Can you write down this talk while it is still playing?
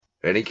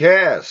Any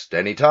cast,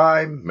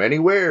 anytime,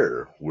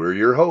 anywhere. We're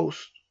your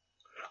host.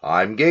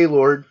 I'm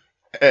Gaylord.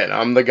 And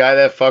I'm the guy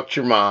that fucked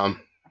your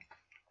mom.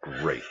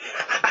 Great.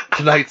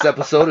 Tonight's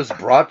episode is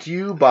brought to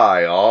you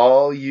by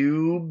all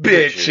you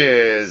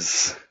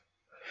bitches.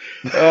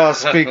 Oh,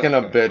 speaking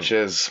of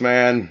bitches,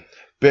 man.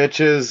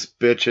 Bitches.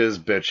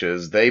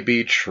 They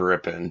be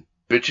trippin'.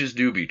 Bitches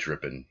do be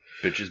trippin'.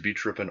 Bitches be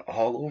trippin'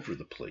 all over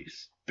the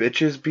place.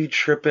 Bitches be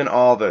trippin'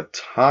 all the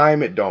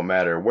time. It don't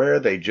matter where,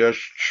 they just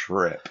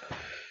trip.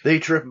 They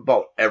trip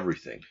about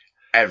everything.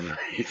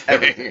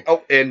 Everything.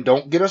 Oh, and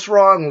don't get us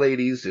wrong,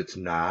 ladies. It's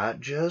not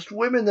just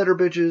women that are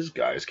bitches.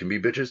 Guys can be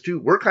bitches too.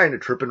 We're kind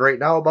of tripping right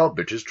now about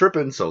bitches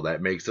tripping, so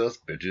that makes us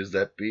bitches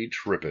that be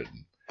tripping.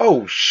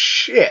 Oh,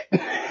 shit.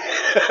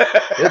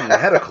 Isn't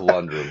that a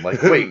conundrum?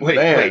 Like,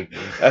 wait.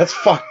 That's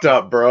fucked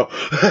up, bro.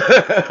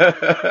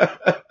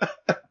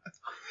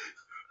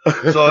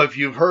 So if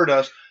you've heard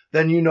us,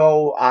 then you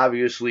know,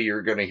 obviously,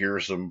 you're going to hear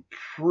some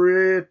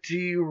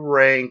pretty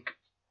rank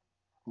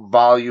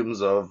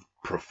volumes of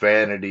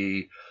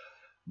profanity,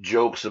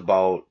 jokes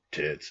about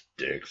tits,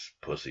 dicks,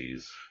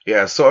 pussies.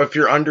 Yeah, so if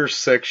you're under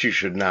 6, you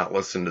should not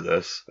listen to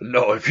this.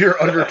 No, if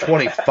you're under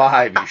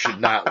 25, you should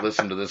not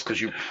listen to this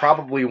because you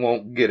probably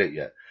won't get it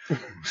yet.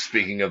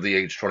 Speaking of the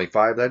age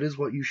 25, that is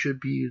what you should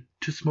be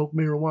to smoke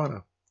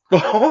marijuana.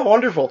 Oh,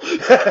 wonderful.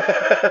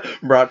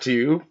 Brought to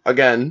you,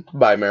 again,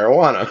 by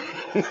marijuana.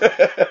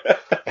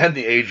 And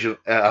the age of...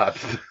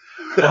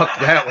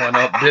 fucked that one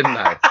up, didn't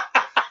I?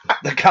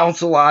 The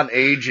Council on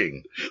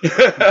Aging.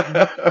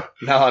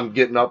 Now I'm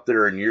getting up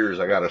there in years.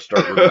 I got to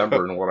start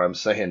remembering what I'm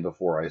saying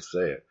before I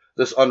say it.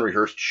 This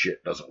unrehearsed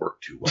shit doesn't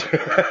work too well.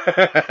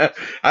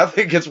 I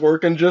think it's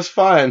working just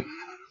fine.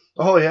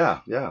 Oh, yeah.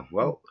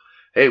 Well,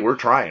 hey, we're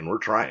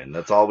trying.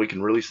 That's all we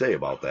can really say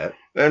about that.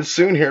 And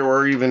soon here,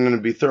 we're even going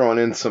to be throwing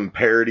in some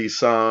parody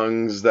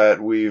songs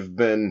that we've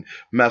been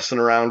messing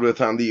around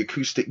with on the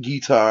acoustic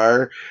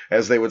guitar,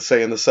 as they would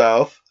say in the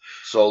South.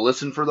 So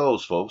listen for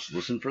those, folks.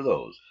 Listen for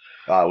those.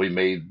 We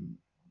may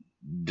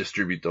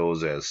distribute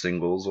those as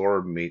singles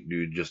or may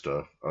do just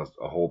a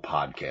whole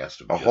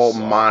podcast. Of a whole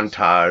songs.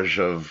 Montage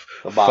of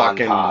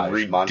fucking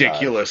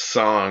ridiculous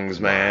songs,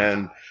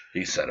 man.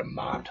 He said a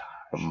montage.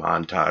 A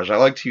montage. I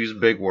like to use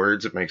big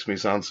words. It makes me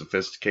sound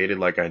sophisticated,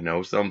 like I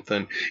know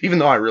something, even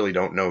though I really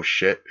don't know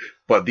shit.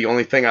 But the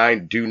only thing I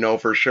do know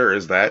for sure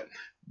is that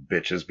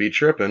bitches be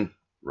trippin'.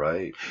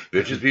 Right.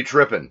 Bitches be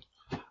trippin'.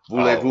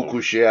 Voulez-vous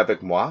coucher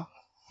avec moi?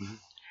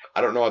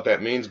 I don't know what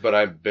that means, but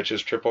I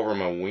bitches trip over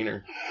my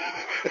wiener.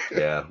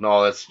 Yeah.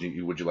 No, that's...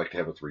 Would you like to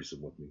have a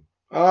threesome with me?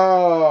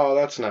 Oh,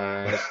 that's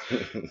nice.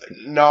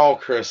 No,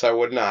 Chris, I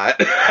would not.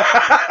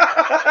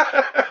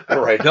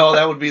 Right. No,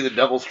 that would be the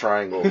Devil's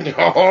Triangle.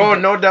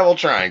 No Devil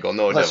Triangle.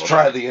 No. Let's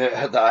try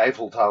the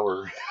Eiffel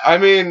Tower. I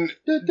mean,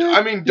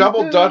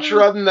 double Dutch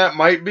run, that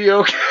might be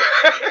okay.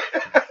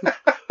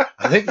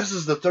 I think this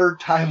is the third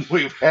time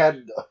we've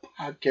had a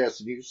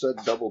podcast and you said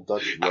double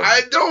Dutch run.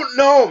 I don't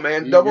know,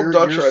 man. Double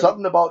Dutch run.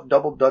 Something about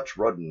double Dutch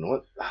run.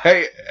 What?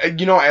 Hey,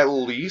 at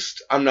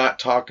least I'm not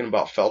talking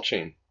about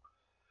felching.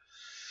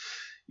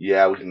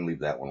 Yeah, we can leave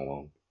that one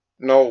alone.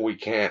 No, we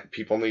can't.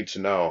 People need to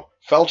know.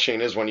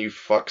 Felching is when you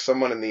fuck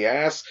someone in the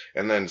ass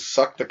and then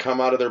suck the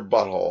cum out of their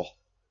butthole.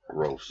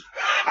 Gross.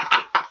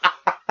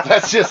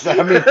 That's just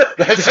fucked gross.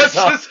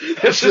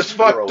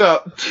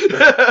 Up.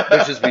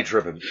 Bitches be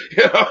tripping.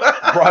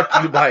 Yeah. Brought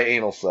to you by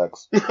anal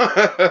sex.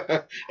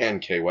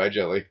 And KY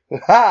jelly.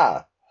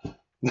 Ha!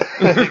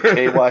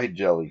 KY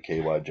jelly.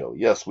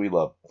 Yes, we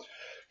love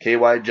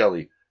KY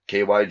jelly.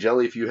 KY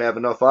jelly, if you have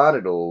enough on,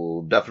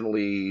 it'll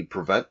definitely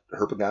prevent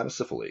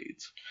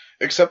herpetogonosyphilis.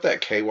 Except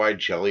that KY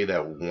jelly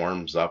that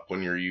warms up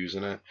when you're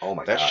using it. Oh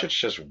my god. That shit's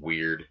just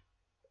weird.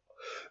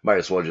 Might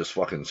as well just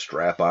fucking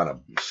strap on a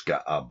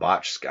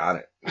botch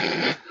sconnet.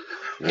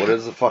 What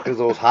is the fuck is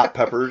those hot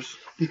peppers?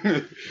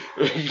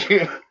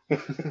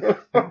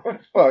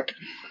 Fuck.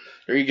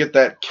 Or you get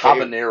that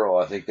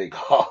habanero, I think they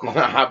call it.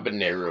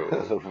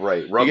 Habanero.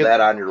 Right. Rub that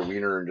on your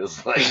wiener and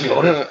just like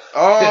go to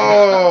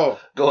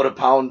go to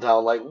Pound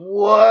Town like,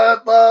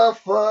 what the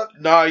fuck?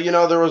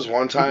 No, there was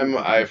one time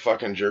I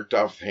fucking jerked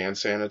off hand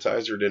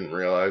sanitizer, didn't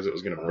realize it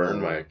was going to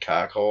burn my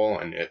cock hole,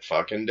 and it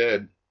fucking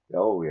did.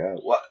 Oh, yeah.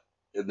 What?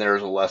 And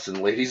there's a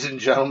lesson, ladies and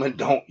gentlemen,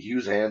 don't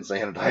use hand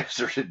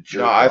sanitizer to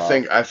jerk off.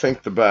 No, I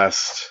think the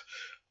best,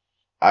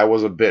 I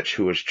was a bitch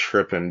who was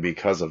tripping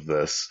because of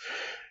this,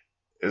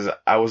 is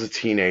I was a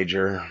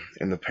teenager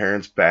in the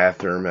parents'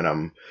 bathroom, and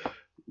I'm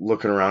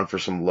looking around for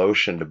some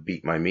lotion to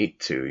beat my meat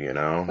to,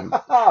 I'm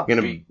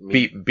gonna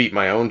beat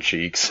my own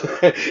cheeks.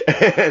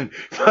 and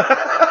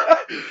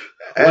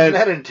Wouldn't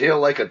that entail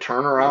like a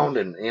turnaround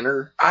and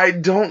inner? I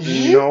don't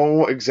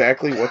know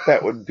exactly what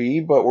that would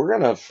be, but we're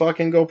gonna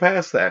fucking go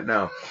past that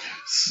now.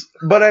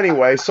 But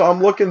anyway, so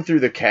I'm looking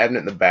through the cabinet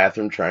in the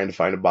bathroom trying to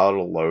find a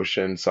bottle of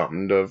lotion,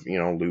 something to,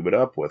 lube it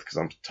up with because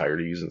I'm tired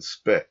of using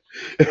spit.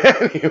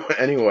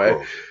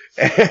 Anyway.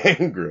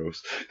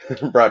 Gross.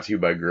 Brought to you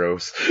by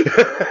Gross.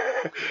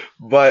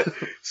 But,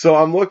 so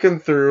I'm looking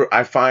through,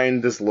 I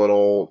find this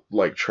little,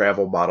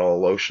 travel bottle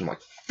of lotion. I'm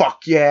like,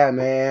 fuck yeah,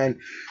 man.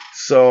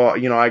 So,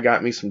 I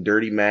got me some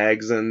dirty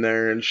mags in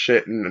there and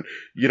shit. And,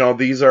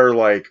 these are,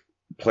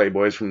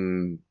 Playboys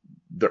from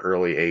the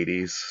early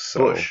 80s.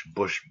 So,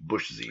 Bush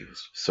zines.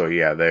 So,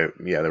 yeah, they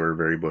were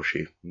very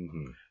bushy.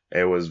 Mm-hmm.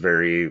 It was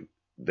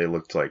they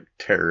looked like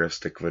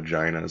terroristic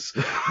vaginas.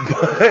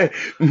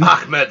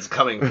 Ahmed's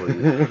coming for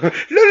you.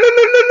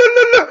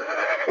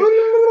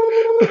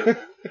 No.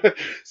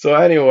 So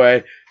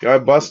anyway, I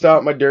bust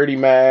out my dirty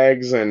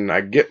mags and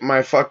I get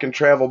my fucking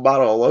travel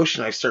bottle of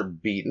lotion. I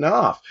start beating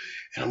off.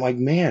 And I'm like,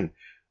 man,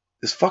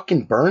 this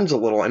fucking burns a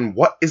little. And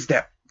what is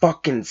that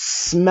fucking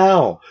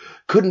smell?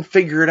 Couldn't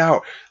figure it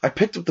out. I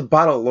picked up the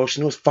bottle of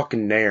lotion. It was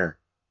fucking Nair.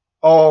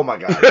 Oh my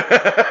god.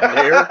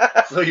 Nair?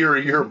 So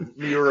you're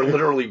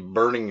literally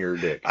burning your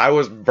dick. I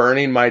was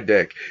burning my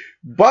dick.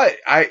 But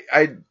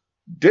I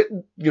did,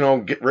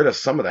 get rid of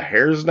some of the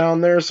hairs down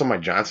there, so my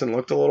Johnson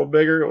looked a little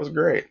bigger. It was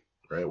great.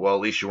 Right. Well,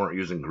 at least you weren't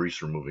using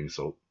grease removing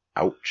soap.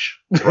 Ouch.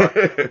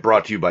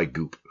 Brought to you by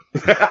Goop.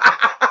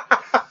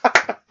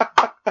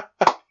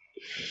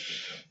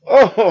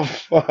 Oh,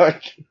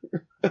 fuck.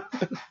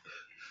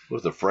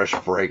 With the fresh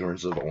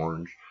fragrance of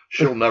orange.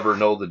 She'll never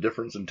know the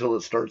difference until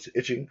it starts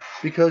itching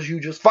because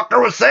you just fucked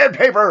her with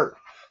sandpaper.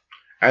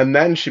 And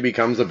then she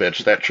becomes a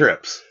bitch that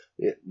trips.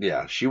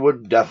 Yeah, she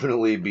would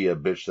definitely be a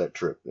bitch that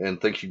tripped and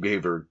think you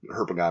gave her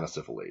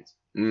herpaganosyphilades.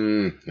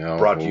 No.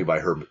 Brought to you by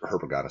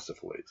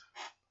herpaganosyphilades.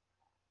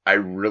 I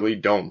really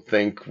don't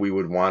think we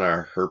would want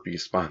our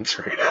herpes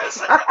sponsoring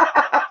us.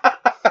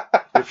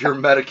 If your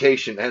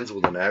medication ends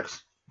with an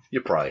X, you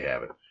probably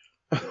have it.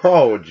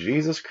 Oh,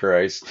 Jesus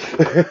Christ.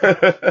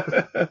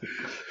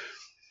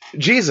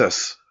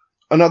 Jesus,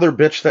 another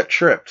bitch that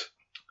tripped.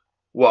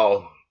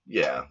 Well,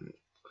 yeah.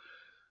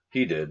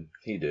 He did.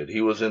 He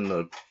was in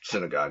the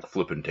synagogue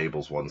flipping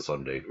tables one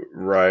Sunday.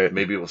 Right.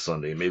 Maybe it was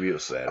Sunday. Maybe it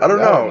was Saturday. I don't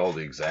know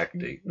the exact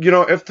date.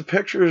 If the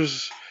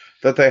pictures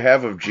that they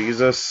have of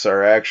Jesus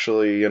are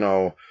actually,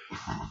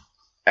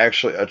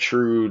 actually a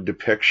true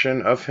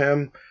depiction of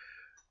him,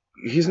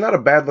 he's not a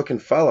bad-looking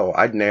fellow.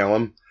 I'd nail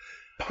him.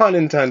 Pun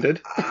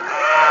intended.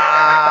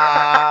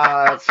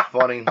 That's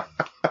funny.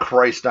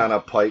 Christ on a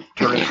pike,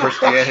 turning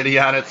Christianity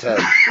on its head.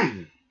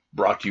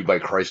 Brought to you by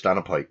Christ on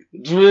a pike.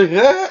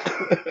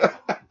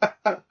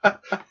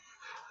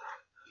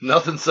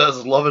 Nothing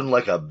says loving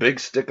like a big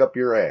stick up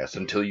your ass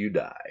until you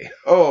die.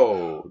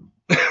 Oh.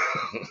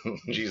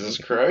 Jesus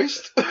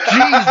Christ?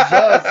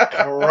 Jesus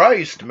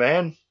Christ,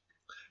 man.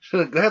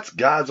 That's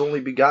God's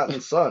only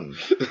begotten son.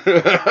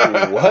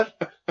 What?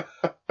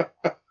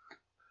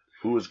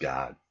 Who is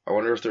God? I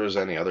wonder if there was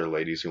any other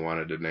ladies who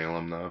wanted to nail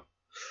him, though.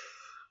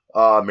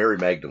 Mary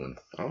Magdalene.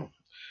 Oh.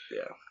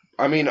 Yeah.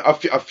 I mean,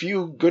 a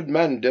few good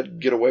men did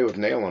get away with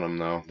nailing him,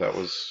 though. That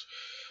was...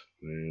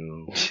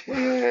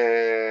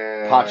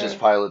 Pontius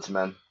Pilate's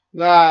men.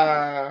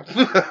 Nah.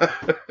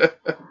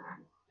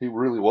 He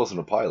really wasn't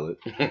a pilot.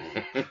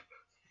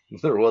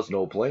 There was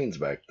no planes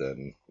back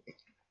then.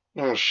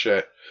 Oh,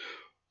 shit.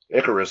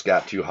 Icarus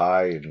got too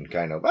high and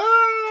kind of...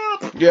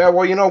 Yeah,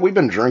 well, we've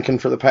been drinking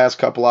for the past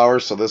couple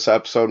hours, so this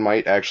episode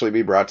might actually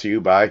be brought to you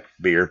by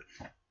beer.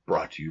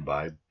 Brought to you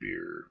by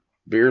beer.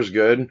 Beer's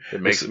good.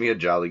 It makes me a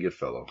jolly good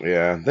fellow.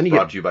 Yeah. Then you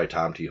brought to you by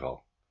Tom T.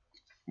 Hall.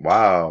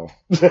 Wow.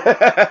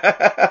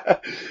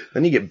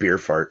 Then you get beer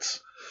farts.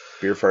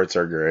 Beer farts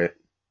are great.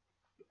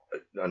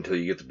 Until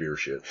you get the beer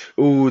shit.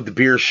 Ooh, the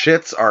beer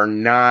shits are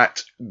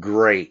not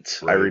great.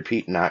 Right. I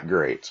repeat, not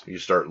great. You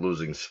start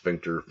losing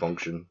sphincter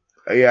function.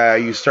 Yeah,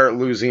 you start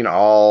losing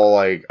all,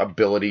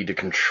 ability to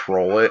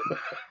control it,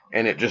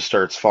 and it just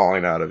starts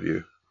falling out of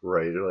you.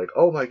 Right. You're like,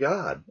 oh my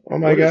God. Oh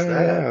my God. Is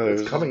that? Yeah,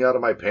 it's coming out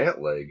of my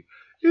pant leg.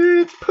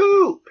 It's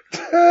poop.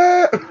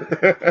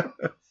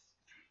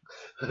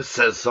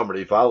 Says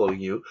somebody following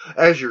you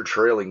as you're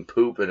trailing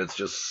poop and it's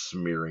just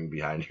smearing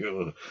behind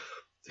you.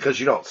 Because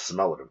you don't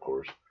smell it, of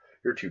course.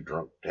 You're too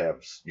drunk to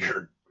have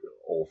your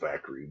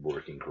olfactory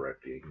working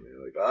correctly.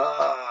 You're like,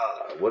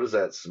 what does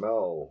that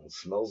smell? It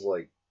smells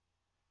like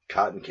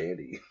cotton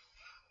candy.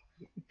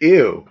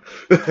 Ew.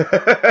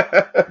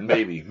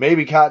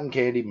 Maybe cotton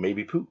candy,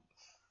 maybe poop.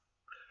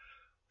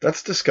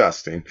 That's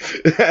disgusting.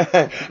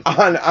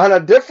 on a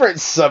different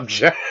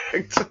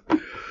subject.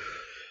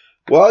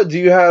 Well, do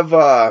you have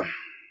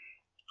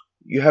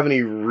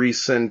any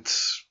recent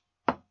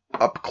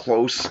up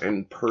close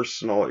and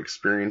personal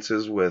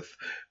experiences with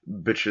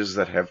bitches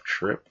that have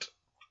tripped?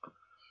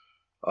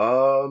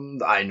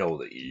 I know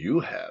that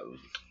you have.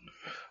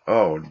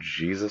 Oh,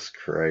 Jesus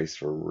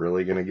Christ. We're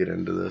really going to get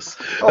into this.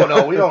 Oh,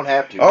 no, we don't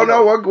have to. Oh,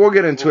 no, we'll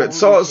get into it.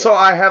 So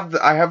I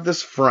have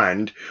this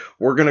friend.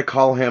 We're going to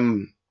call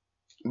him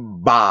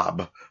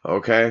Bob,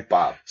 okay?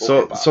 Bob.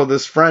 So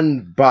this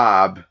friend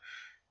Bob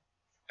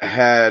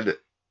had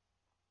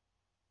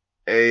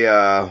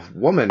a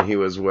woman he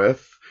was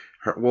with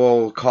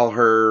We'll call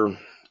her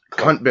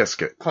Cunt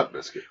Biscuit. Cunt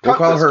Biscuit. We'll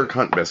call her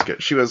Cunt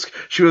Biscuit. She was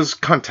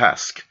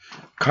cuntesque.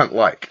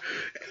 Cunt-like.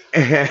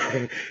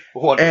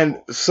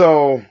 And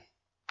so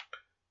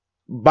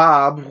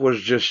Bob was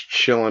just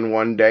chilling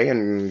one day,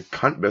 and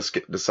Cunt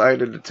Biscuit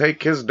decided to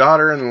take his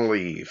daughter and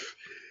leave.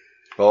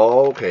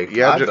 Oh, okay.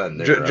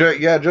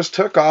 Yeah, just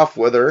took off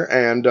with her,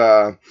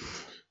 and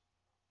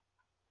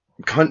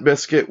Cunt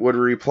Biscuit would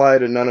reply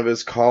to none of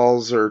his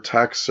calls or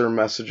texts or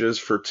messages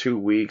for 2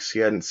 weeks. He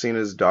hadn't seen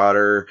his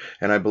daughter,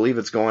 and I believe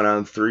it's going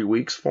on 3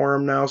 weeks for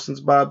him now since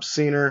Bob's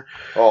seen her.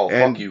 Oh,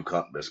 fuck you,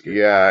 Cunt Biscuit.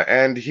 Yeah,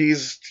 and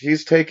he's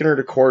taken her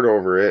to court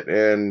over it,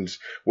 and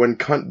when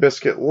Cunt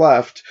Biscuit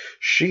left,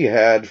 she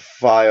had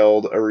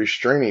filed a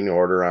restraining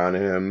order on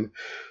him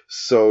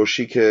so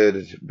she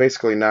could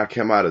basically knock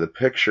him out of the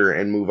picture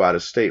and move out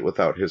of state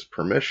without his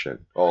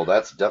permission. Oh,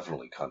 that's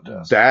definitely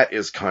cuntesque. That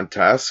is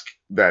cuntesque.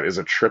 That is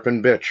a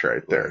trippin' bitch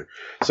right there.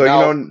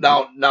 So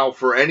now,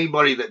 for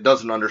anybody that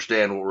doesn't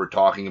understand what we're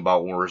talking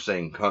about when we're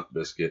saying Cunt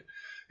Biscuit,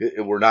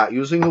 we're not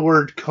using the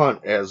word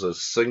cunt as a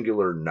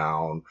singular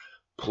noun,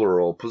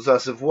 plural,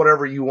 possessive,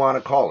 whatever you want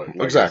to call it.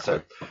 Like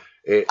exactly.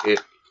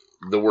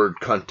 The word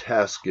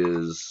cuntesque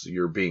is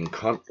you're being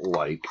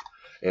cunt-like,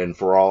 and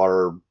for all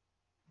our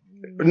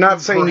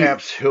not saying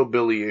perhaps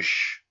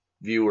hillbilly-ish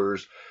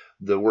viewers,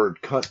 the word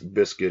cunt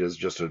biscuit is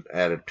just an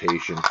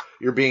adaptation.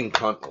 You're being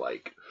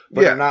cunt-like.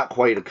 But you're not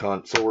quite a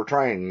cunt, so we're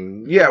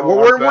trying. Yeah, well,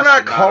 we're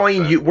not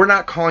calling you. We're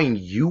not calling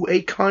you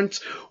a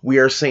cunt. We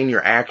are saying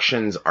your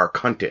actions are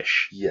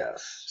cuntish.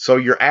 Yes. So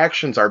your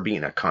actions are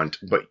being a cunt,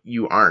 but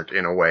you aren't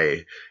in a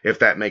way. If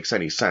that makes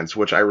any sense,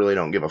 which I really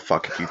don't give a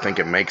fuck if you think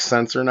it makes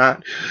sense or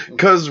not,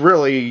 because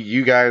really,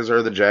 you guys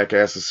are the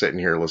jackasses sitting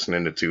here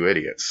listening to two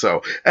idiots.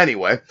 So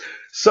anyway,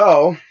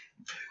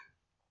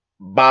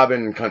 Bob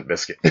and Cunt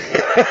Biscuit.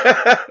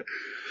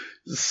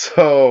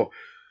 So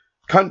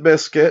Cunt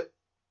Biscuit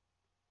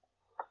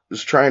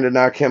is trying to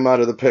knock him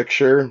out of the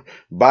picture.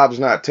 Bob's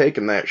not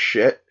taking that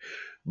shit.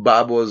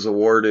 Bob was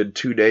awarded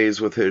 2 days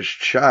with his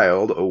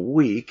child a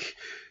week.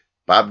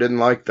 Bob didn't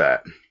like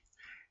that.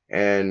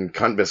 And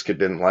Cunt Biscuit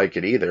didn't like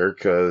it either,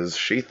 because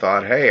she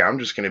thought, hey, I'm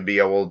just going to be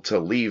able to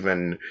leave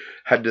and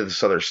head to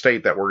this other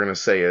state that we're going to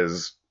say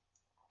is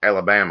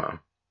Alabama.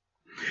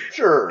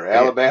 Sure,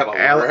 Alabama.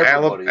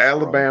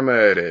 Alabama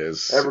it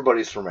is.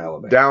 Everybody's from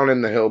Alabama. Down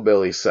in the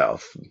hillbilly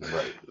south.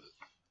 Right.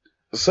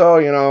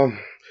 So,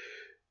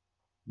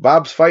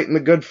 Bob's fighting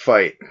the good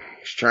fight.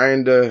 He's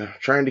trying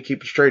to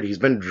keep it straight. He's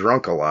been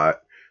drunk a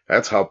lot.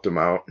 That's helped him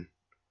out.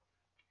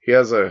 He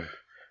has a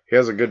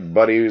good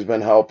buddy who's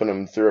been helping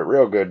him through it.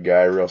 Real good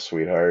guy, real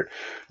sweetheart.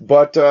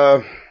 But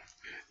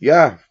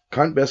yeah,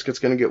 Cunt Biscuit's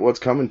gonna get what's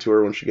coming to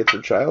her when she gets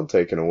her child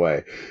taken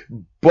away.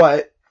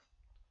 But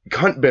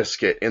Cunt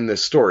Biscuit in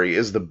this story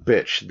is the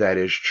bitch that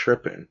is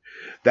tripping.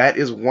 That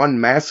is one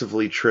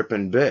massively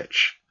tripping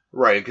bitch.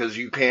 Right, because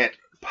you can't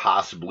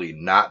possibly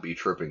not be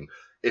tripping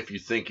if you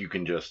think you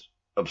can just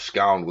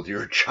abscond with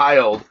your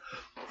child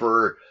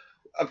for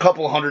a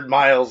couple 100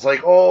 miles,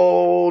 like,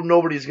 oh,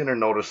 nobody's going to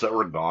notice that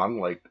we're gone.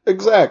 Like,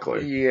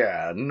 exactly.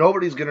 Yeah,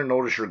 nobody's going to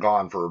notice you're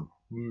gone for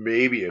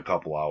maybe a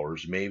couple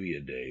hours, maybe a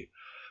day.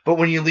 But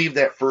when you leave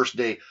that first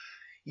day,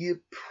 you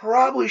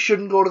probably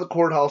shouldn't go to the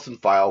courthouse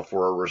and file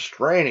for a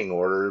restraining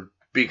order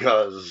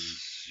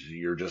because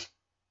you're just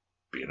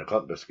being a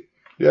cunt biscuit.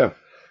 Yeah.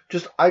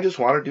 I just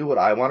want to do what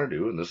I want to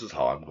do, and this is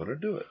how I'm going to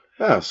do it.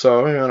 Yeah,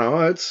 so,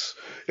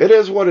 it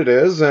is what it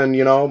is, and,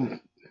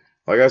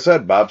 like I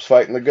said, Bob's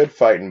fighting the good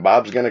fight, and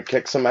Bob's going to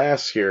kick some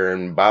ass here,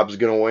 and Bob's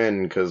going to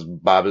win, because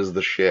Bob is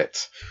the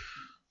shit.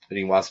 And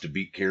he wants to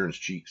beat Karen's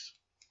cheeks.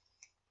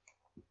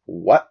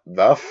 What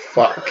the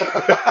fuck?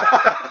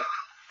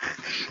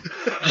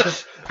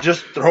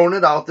 just throwing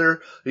it out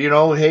there,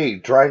 hey,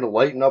 trying to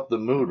lighten up the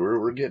mood.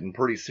 We're getting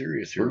pretty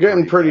serious here. We're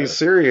getting pretty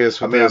serious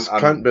with this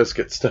Cunt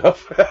Biscuit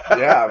stuff.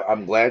 Yeah,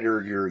 I'm glad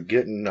you're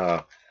getting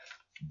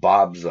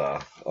Bob's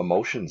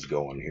emotions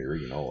going here.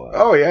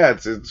 Oh yeah,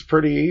 it's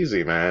pretty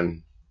easy,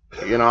 man.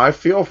 I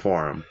feel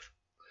for him.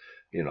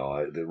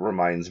 It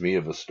reminds me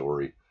of a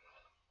story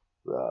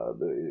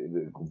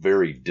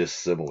very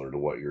dissimilar to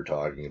what you're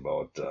talking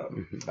about.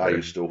 I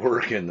used to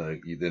work in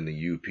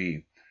the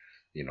UP.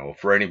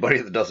 For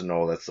anybody that doesn't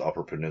know, that's the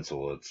Upper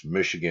Peninsula. It's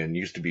Michigan,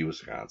 used to be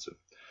Wisconsin.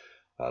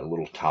 A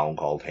little town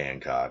called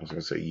Hancock. I was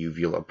going to say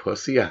uvula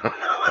pussy. I don't know.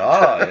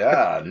 Oh,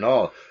 yeah.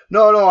 No.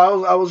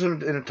 I was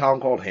in a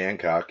town called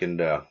Hancock, and,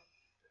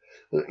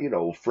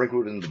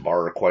 frequented the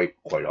bar quite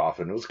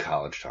often. It was a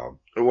college town.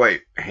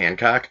 Wait,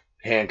 Hancock?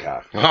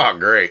 Hancock. Oh,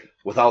 great.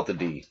 Without the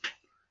D.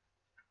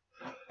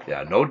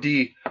 Yeah, no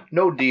D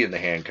in the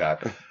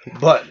Hancock.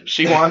 But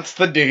she wants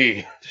the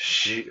D.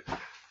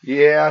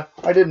 Yeah,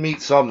 I did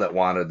meet some that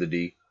wanted the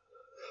D.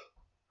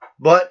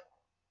 But,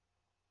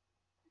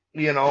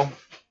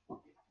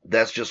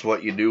 that's just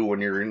what you do when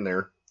you're in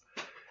there.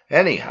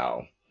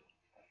 Anyhow,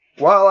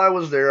 while I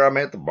was there, I'm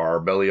at the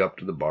bar, belly up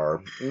to the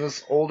bar, and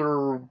this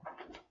older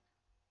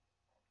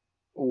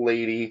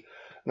lady,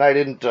 and I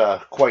didn't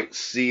quite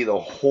see the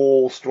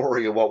whole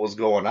story of what was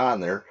going on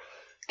there,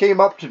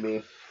 came up to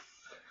me.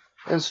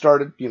 and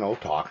started,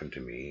 talking to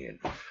me, and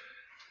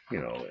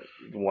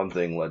one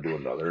thing led to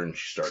another, and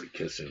she started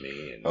kissing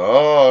me. And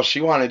oh,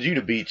 she wanted you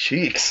to beat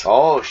cheeks.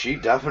 Oh, she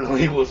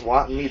definitely was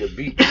wanting me to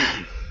beat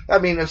cheeks. I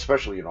mean,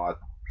 especially, I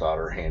thought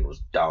her hand was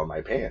down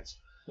my pants.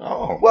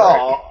 Oh,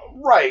 well,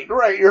 right.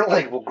 You're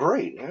like, well,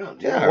 great.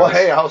 Yeah. Well,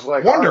 hey, I was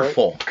like,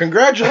 wonderful. Right.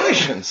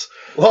 Congratulations.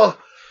 Well,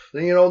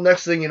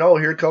 next thing you know,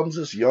 here comes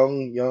this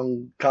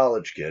young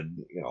college kid.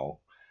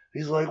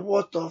 He's like,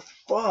 what the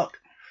fuck,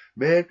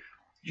 man?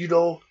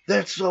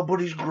 That's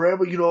somebody's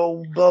grandma.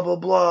 Blah blah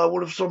blah.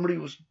 What if somebody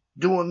was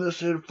doing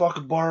this in a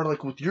fucking bar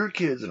like with your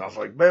kids? And I was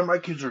like, man, my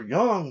kids are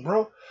young,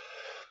 bro.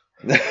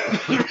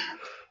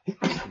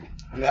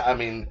 Yeah, I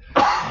mean,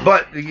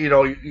 but,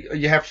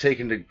 you have to take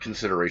into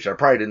consideration, I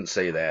probably didn't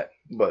say that,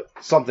 but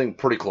something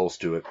pretty close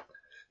to it.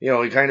 He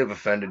kind of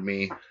offended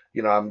me.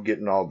 I'm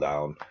getting all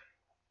down.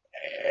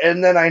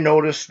 And then I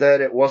noticed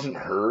that it wasn't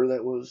her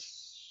that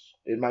was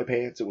in my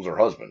pants, it was her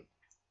husband.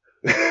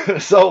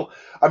 So,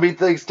 I mean,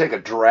 things take a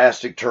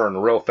drastic turn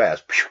real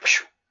fast.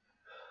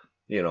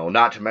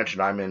 Not to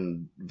mention I'm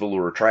in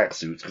velour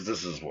tracksuits, because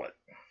this is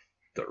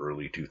the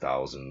early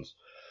 2000s.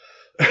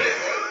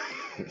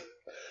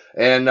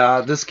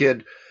 And this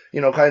kid,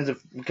 kind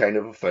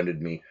of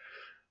offended me,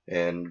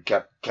 and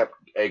kept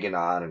egging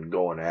on and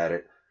going at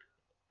it.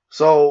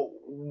 So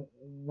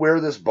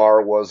where this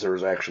bar was, there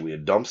was actually a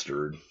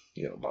dumpster,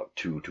 about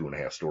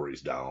 2.5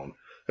 stories down.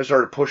 I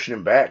started pushing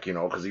him back,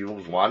 because he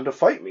was wanting to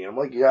fight me. I'm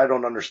like, yeah, I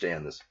don't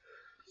understand this.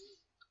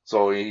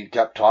 So he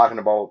kept talking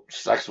about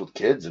sex with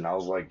kids, and I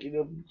was like,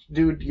 dude,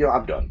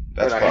 I'm done.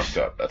 That's fucked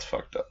up. That's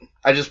fucked up.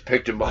 I just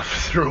picked him up and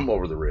threw him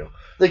over the rail.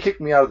 They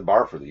kicked me out of the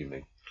bar for the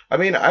evening. I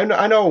mean, I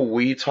know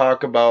we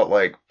talk about,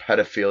 like,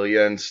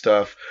 pedophilia and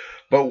stuff,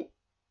 but,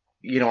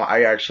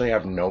 I actually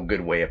have no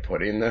good way of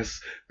putting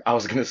this. I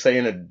was going to say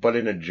in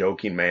a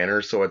joking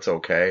manner, so it's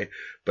okay,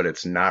 but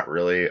it's not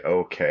really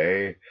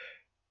okay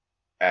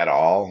at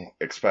all,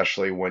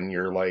 especially when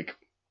you're, like,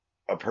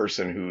 a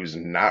person who's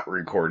not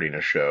recording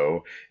a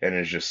show and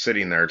is just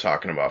sitting there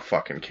talking about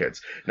fucking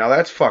kids. Now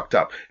that's fucked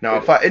up. Now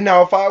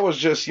if I was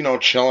just,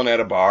 chilling at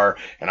a bar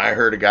and I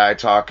heard a guy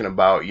talking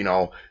about,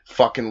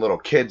 fucking little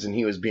kids and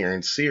he was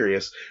being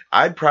serious,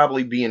 I'd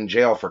probably be in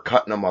jail for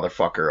cutting a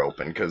motherfucker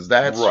open, because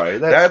that's right.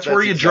 That's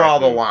where you draw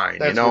the line.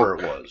 That's where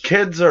it was.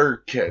 Kids are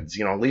kids.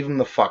 Leave them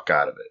the fuck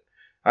out of it.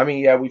 I mean,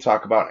 yeah, we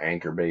talk about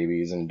anchor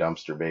babies and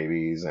dumpster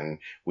babies, and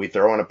we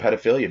throw in a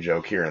pedophilia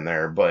joke here and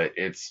there, but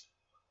it's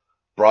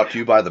brought to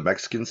you by the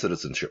Mexican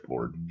Citizenship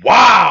Board.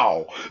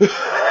 Wow!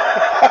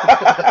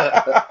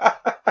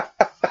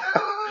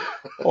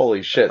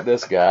 Holy shit,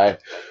 this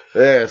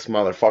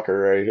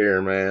motherfucker right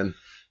here, man.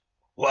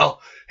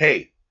 Well,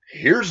 hey,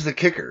 here's the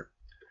kicker.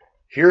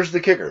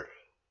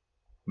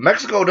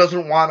 Mexico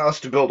doesn't want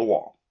us to build a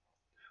wall,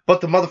 but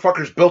the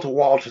motherfuckers built a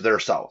wall to their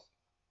south.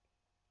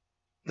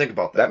 Think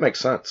about that. That makes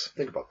sense.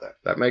 Think about that.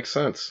 That makes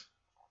sense.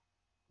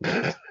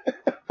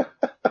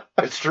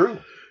 It's true.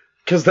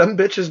 Because them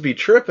bitches be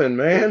tripping,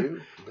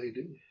 man. They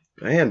do.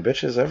 Man,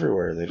 bitches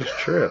everywhere. They just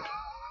trip.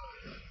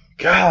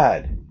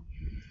 God.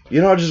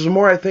 Just the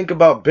more I think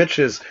about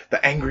bitches,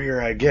 the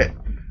angrier I get.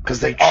 Because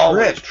they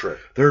always trip.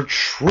 They're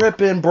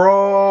tripping,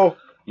 bro.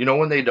 You know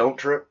when they don't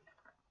trip?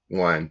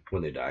 When?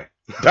 When they die.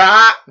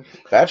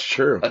 That's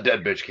true. A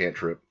dead bitch can't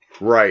trip.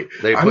 Right.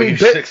 They put you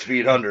 6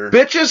 feet under.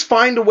 Bitches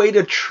find a way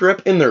to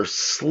trip in their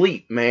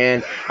sleep,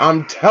 man.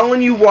 I'm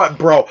telling you what,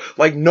 bro.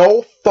 Like,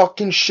 no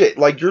fucking shit.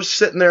 Like, you're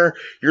sitting there,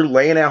 you're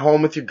laying at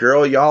home with your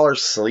girl, y'all are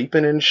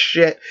sleeping and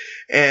shit,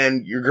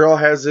 and your girl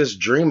has this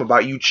dream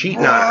about you cheating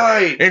on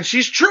her. And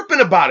she's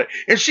tripping about it.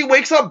 And she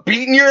wakes up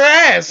beating your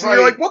ass. And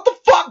you're like, what the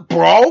fuck,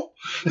 bro?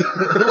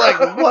 Like,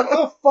 what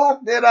the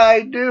fuck did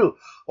I do?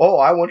 Oh,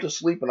 I went to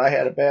sleep and I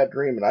had a bad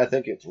dream and I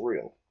think it's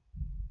real.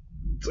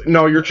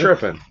 No, you're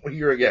tripping.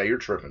 You're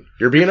tripping.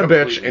 You're being a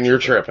bitch and you're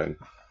tripping.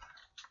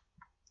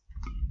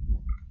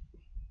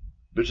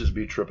 Bitches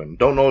be tripping.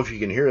 Don't know if you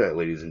can hear that,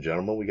 ladies and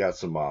gentlemen. We got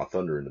some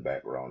thunder in the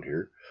background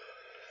here.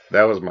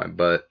 That was my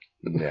butt.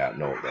 Yeah,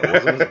 no, that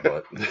wasn't his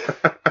butt.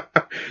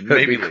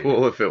 Maybe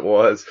cool if it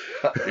was.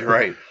 You're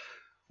right.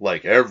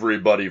 Like,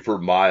 everybody for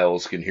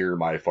miles can hear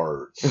my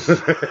farts.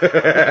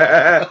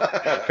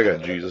 I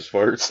got Jesus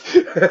farts.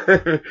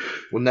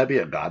 Wouldn't that be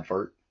a God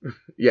fart?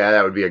 Yeah,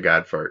 that would be a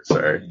God fart.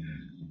 Sorry.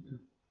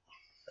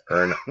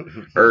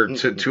 Or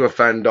to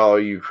offend all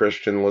you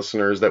Christian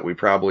listeners that we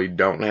probably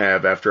don't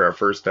have after our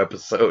first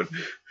episode,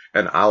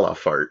 an Allah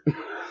fart.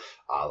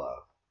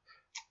 Allah.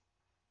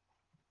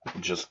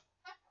 Just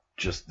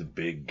the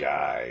big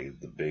guy,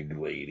 the big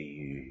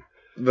lady.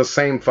 The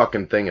same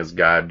fucking thing as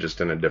God,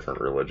 just in a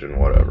different religion,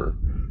 whatever.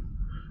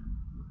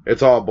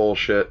 It's all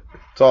bullshit.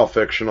 It's all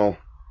fictional.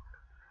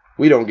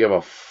 We don't give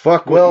a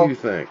fuck what you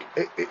think.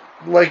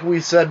 Like we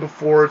said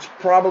before, it's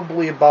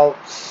probably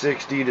about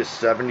 60 to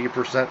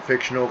 70%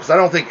 fictional, because I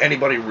don't think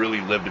anybody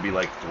really lived to be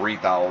like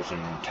 3,000,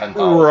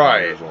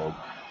 10,000 years old.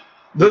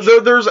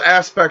 There's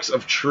aspects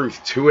of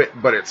truth to it,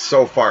 but it's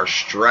so far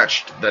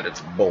stretched that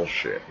it's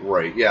bullshit.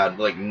 Right, yeah,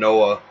 like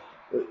Noah,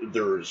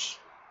 there's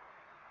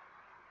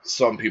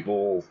some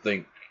people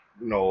think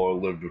Noah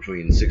lived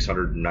between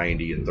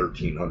 690 and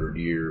 1300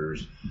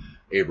 years.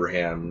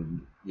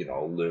 Abraham,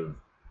 lived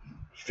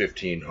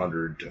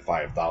 1500 to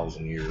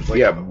 5000 years. Like,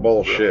 yeah,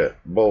 bullshit.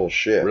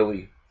 Bullshit.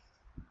 Really?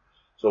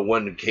 So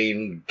when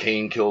Cain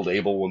killed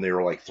Abel when they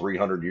were like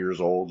 300 years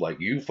old, like,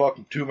 you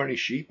fucking too many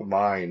sheep of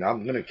mine.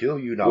 I'm going to kill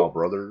you now,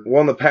 brother. Well,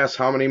 in the past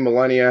how many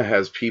millennia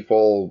has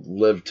people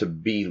lived to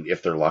be,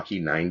 if they're lucky,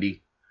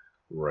 90?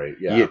 Right,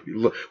 yeah.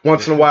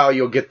 Once in a while,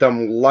 you'll get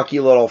them lucky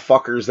little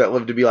fuckers that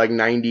live to be like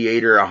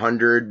 98 or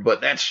 100,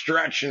 but that's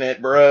stretching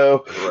it,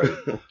 bro.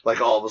 Right.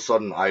 Like, all of a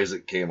sudden,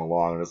 Isaac came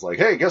along, and it's like,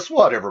 hey, guess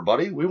what,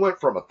 everybody? We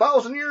went from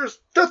 1,000 years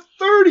to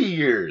 30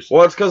 years.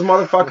 Well, it's because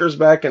motherfuckers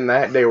back in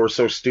that day were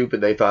so stupid,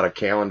 they thought a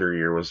calendar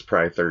year was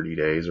probably 30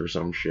 days or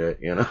some shit,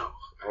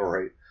 All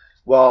right.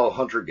 Well,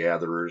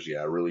 hunter-gatherers,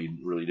 really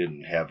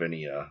didn't have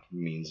any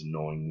means of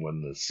knowing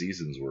when the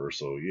seasons were,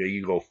 so, yeah,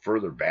 you go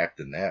further back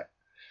than that.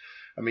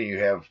 I mean, you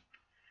have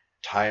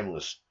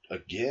timeless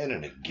again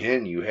and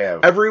again. You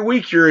have every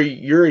week you're a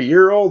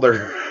year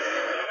older.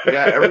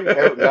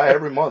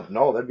 every month.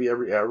 No, that'd be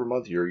every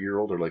month you're a year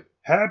older. Like,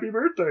 happy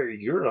birthday!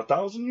 You're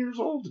 1,000 years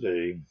old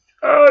today.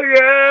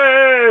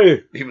 Oh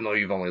yay! Even though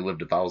you've only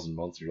lived 1,000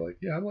 months, you're like,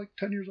 yeah, I'm like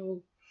 10 years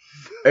old.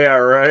 Yeah,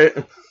 right.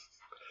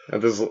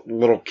 And this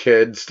little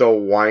kid still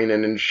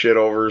whining and shit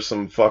over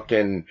some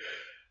fucking.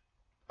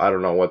 I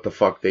don't know what the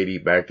fuck they'd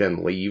eat back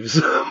then. Leaves.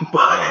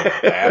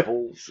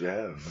 Apples,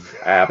 yeah.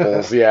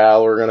 Apples, yeah.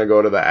 We're going to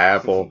go to the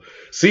apple.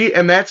 See,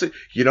 and that's, They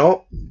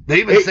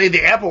even say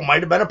the apple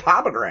might have been a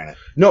pomegranate.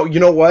 No, you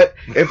know what?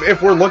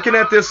 If we're looking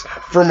at this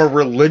from a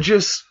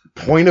religious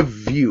point of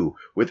view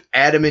with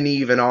Adam and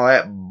Eve and all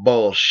that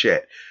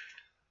bullshit,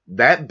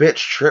 that bitch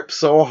tripped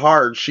so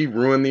hard she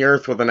ruined the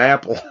earth with an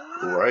apple.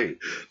 Right.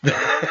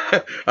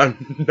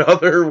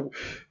 Another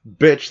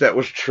bitch that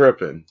was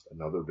tripping.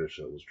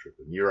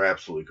 You're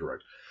absolutely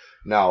correct.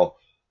 Now,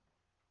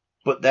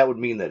 but that would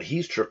mean that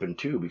he's tripping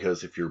too,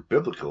 because if you're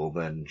biblical,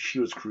 then she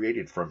was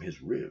created from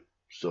his rib.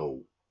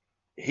 So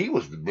he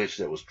was the bitch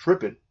that was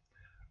tripping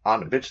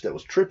on the bitch that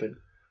was tripping,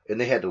 and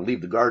they had to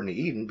leave the Garden of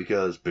Eden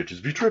because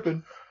bitches be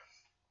tripping.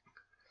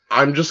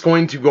 I'm just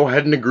going to go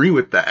ahead and agree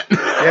with that.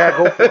 Yeah,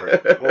 go for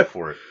it. Go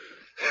for it.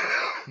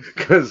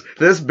 Because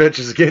this bitch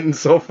is getting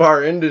so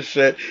far into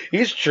shit,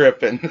 he's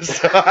tripping.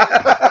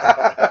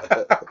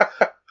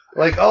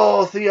 Like,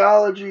 oh,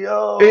 theology,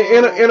 oh.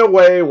 In a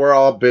way, we're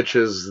all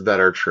bitches that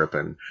are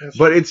tripping.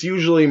 But it's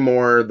usually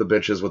more the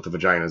bitches with the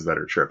vaginas that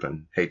are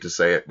tripping. Hate to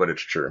say it, but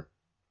it's true.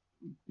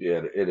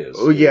 Yeah, it is.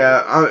 Oh,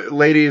 yeah,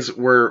 ladies,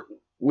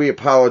 we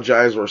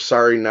apologize. We're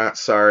sorry, not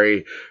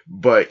sorry.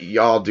 But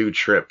y'all do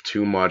trip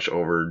too much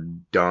over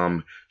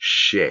dumb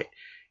shit.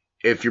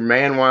 If your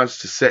man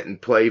wants to sit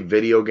and play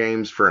video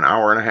games for an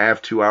hour and a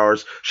half, 2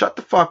 hours, shut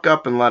the fuck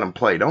up and let him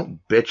play. Don't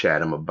bitch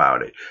at him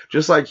about it.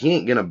 Just like he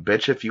ain't gonna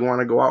bitch if you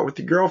want to go out with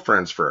your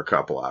girlfriends for a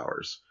couple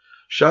hours.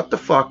 Shut the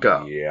fuck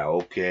up. Yeah,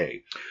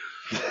 okay.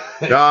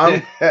 No,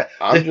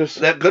 I'm just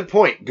that. Good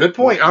point.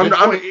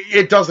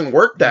 It doesn't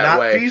work that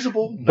way. Not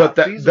feasible. But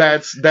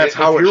that's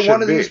how it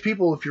should be.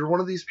 If you're one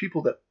of these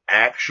people that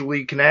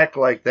actually can act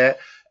like that,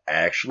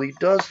 actually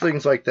does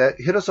things like that,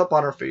 hit us up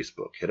on our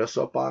Facebook. Hit us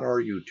up on our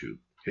YouTube.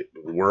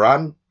 We're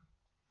on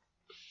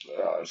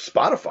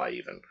Spotify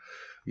even.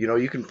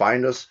 You can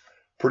find us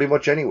pretty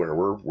much anywhere.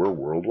 We're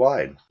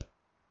worldwide.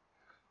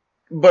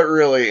 But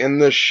really, in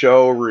this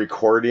show,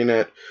 recording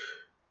it,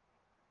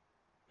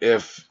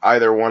 if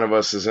either one of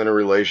us is in a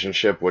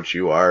relationship, which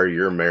you are,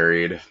 you're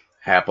married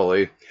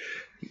happily.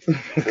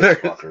 This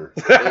fucker.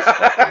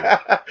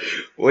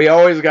 We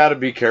always got to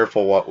be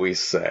careful what we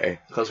say.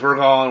 Because we're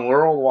going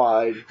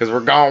worldwide.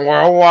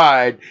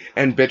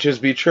 And bitches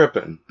be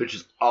tripping.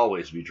 Bitches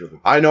always be tripping.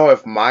 I know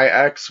if my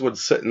ex would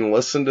sit and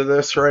listen to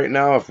this right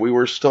now, if we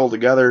were still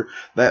together,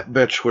 that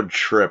bitch would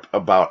trip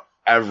about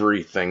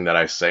everything that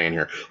I say in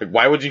here. Like,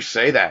 why would you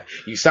say that?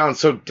 You sound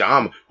so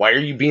dumb. Why are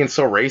you being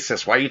so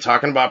racist? Why are you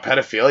talking about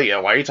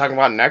pedophilia? Why are you talking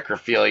about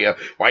necrophilia?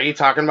 Why are you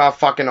talking about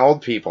fucking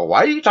old people?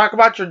 Why do you talk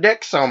about your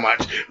dick so much?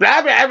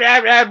 Blah, blah,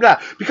 blah, blah,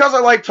 blah. Because I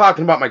like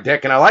talking about my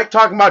dick, and I like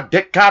talking about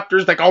dick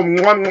copters that go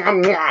mwah,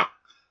 mwah, mwah.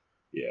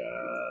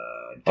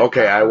 Yeah.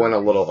 Okay, I went a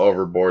little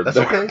overboard. That's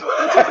okay.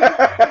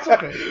 That's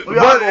okay. We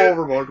all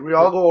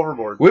go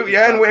overboard.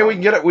 And we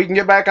can get it. We can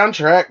get back on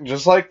track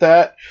just like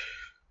that.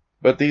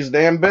 But these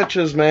damn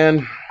bitches,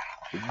 man,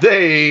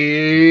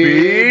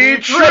 they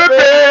be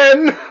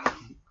tripping.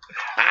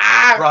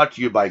 Brought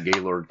to you by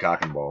Gaylord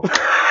Cock and Ball.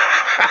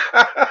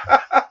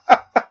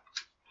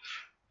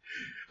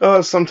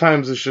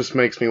 Sometimes this just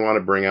makes me want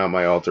to bring out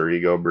my alter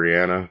ego,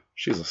 Brianna.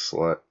 She's a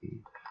slut.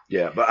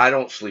 Yeah, but I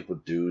don't sleep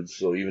with dudes,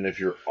 so even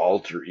if your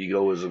alter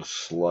ego is a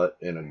slut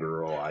and a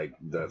girl,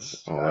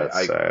 that's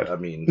sad. I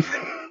mean,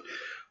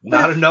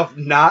 not enough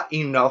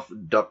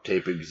duct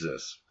tape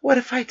exists. What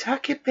if I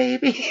tuck it,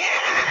 baby?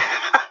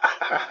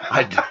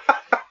 I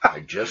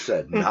just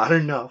said not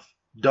enough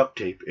duct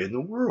tape in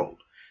the world.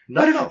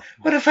 Not enough.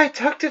 What if I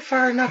tucked it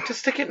far enough to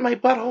stick it in my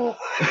butthole?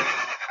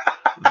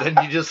 Then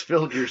you just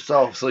filled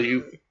yourself, so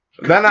you...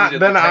 Then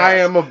I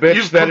am a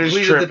bitch that is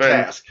tripping. The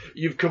task.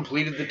 You've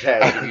completed the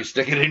task and you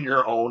stick it in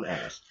your own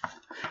ass.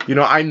 You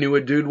know, I knew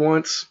a dude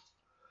once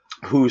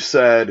who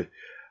said,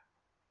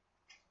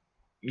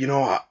 you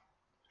know,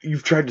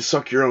 you've tried to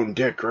suck your own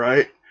dick,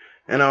 right?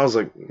 And I was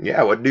like,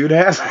 yeah, what dude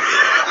has?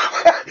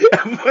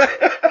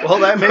 Well,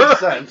 that makes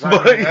sense.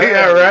 But,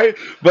 yeah, right?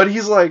 But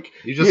he's like...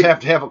 You just have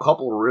to have a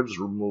couple of ribs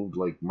removed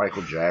like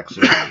Michael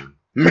Jackson.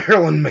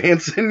 Marilyn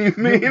Manson, you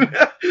mean?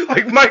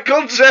 Like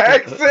Michael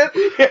Jackson?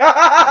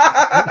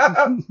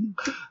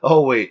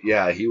 Oh, wait.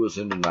 Yeah, he was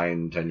into 9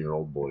 and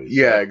 10-year-old boys.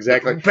 Yeah,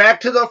 exactly.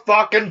 Back to the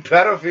fucking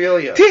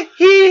pedophilia.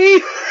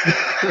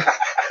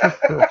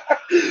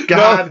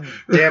 God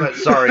damn it.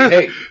 Sorry.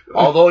 Hey,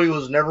 although he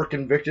was never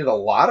convicted, a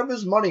lot of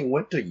his money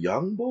went to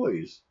young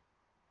boys.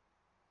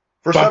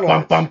 For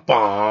settlement. We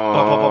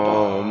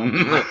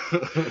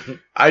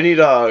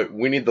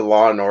need the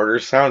Law and Order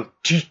sound.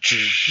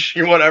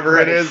 Whatever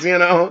it is, you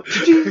know?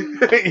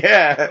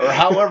 Yeah. Or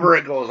however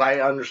it goes,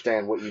 I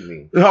understand what you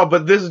mean. No,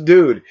 but this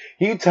dude,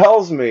 he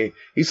tells me,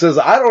 he says,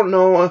 I don't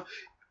know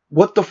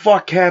what the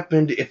fuck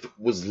happened, if it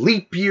was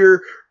leap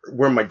year,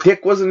 where my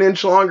dick was an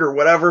inch longer or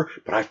whatever,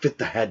 but I fit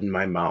the head in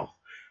my mouth.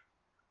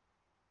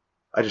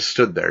 I just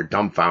stood there,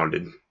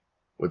 dumbfounded,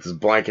 with this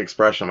blank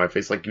expression on my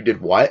face, like, you did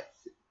what?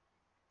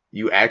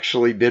 You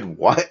actually did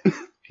what?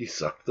 He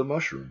sucked the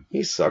mushroom.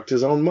 He sucked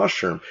his own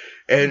mushroom.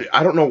 And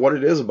I don't know what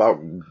it is about,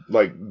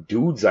 like,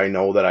 dudes I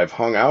know that I've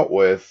hung out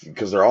with,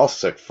 because they're all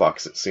sick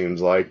fucks, it seems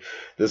like.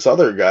 This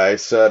other guy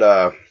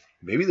said,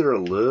 maybe they're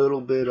a little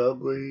bit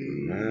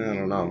ugly. I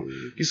don't know.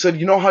 He said,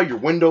 you know how your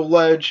window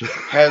ledge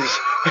has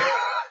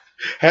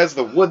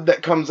the wood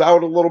that comes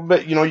out a little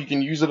bit? You know, you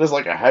can use it as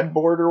like a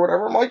headboard or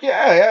whatever. I'm like,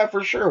 yeah,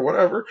 for sure,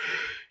 whatever.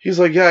 He's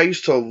like, yeah, I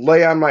used to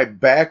lay on my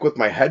back with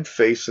my head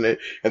facing it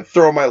and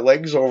throw my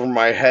legs over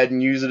my head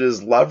and use it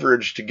as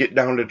leverage to get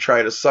down to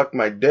try to suck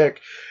my dick.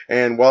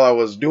 And while I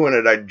was doing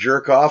it, I'd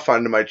jerk off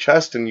onto my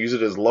chest and use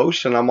it as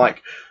lotion. I'm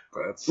like,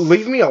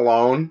 leave me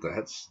alone.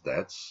 That's...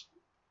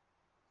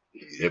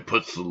 It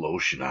puts the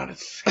lotion on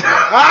its skin.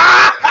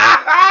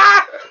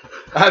 I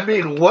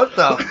mean, what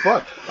the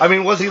fuck? I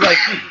mean, was he like...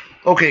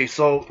 Okay,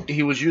 so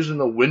he was using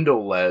the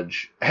window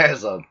ledge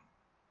as a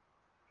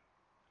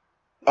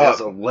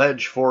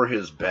ledge for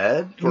his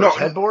bed? For his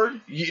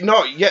headboard?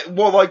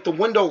 Well, like, the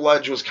window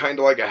ledge was kind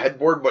of like a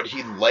headboard, but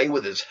he'd lay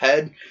with his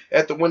head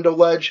at the window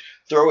ledge,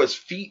 throw his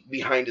feet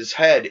behind his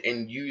head,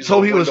 and use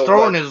So he was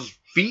throwing his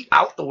feet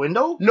out the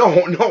window?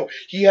 No,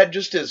 he had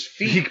just his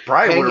feet. He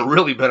probably would have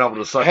really been able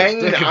to suck his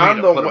dick if he'd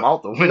have put him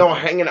out the window. No,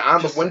 hanging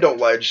on the window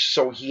ledge,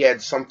 so he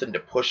had something to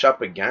push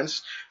up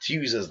against to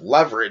use as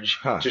leverage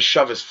to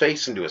shove his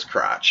face into his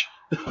crotch.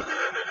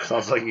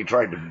 Sounds like he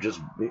tried to just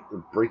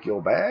break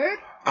your back.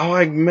 I'm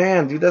like,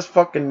 man, dude, that's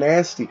fucking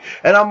nasty.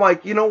 And I'm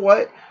like, you know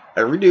what?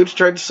 Every dude's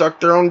tried to suck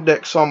their own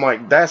dick, so I'm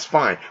like, that's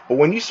fine. But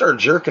when you start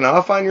jerking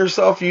off on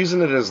yourself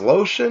using it as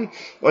lotion,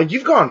 like,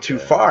 you've gone too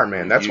far,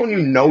 man. That's when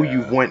you know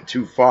you've went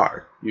too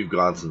far. You've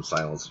gone some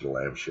Silence of the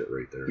Lambs shit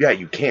right there. Yeah,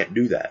 you can't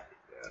do that.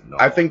 Yeah, no.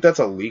 I think that's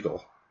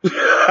illegal.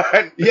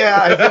 Yeah,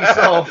 I think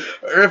so.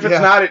 Or if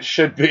it's not, it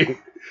should be.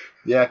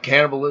 Yeah,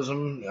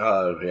 cannibalism,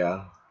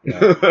 yeah.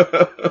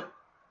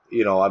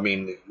 You know, I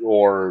mean,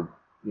 or,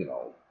 you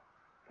know,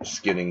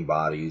 skinning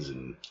bodies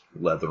and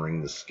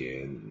leathering the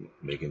skin,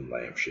 making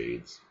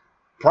lampshades.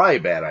 Probably a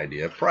bad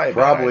idea.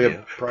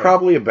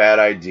 Probably a bad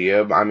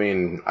idea. I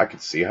mean, I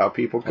could see how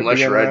people could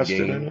be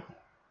interested in it.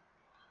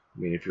 I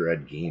mean, if you're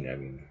Ed Gein, I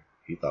mean,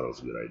 he thought it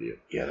was a good idea.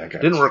 Yeah, that guy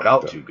didn't work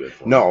out too good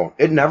for him. No,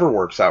 it never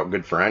works out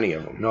good for any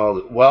of them.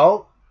 No,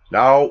 well...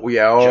 No,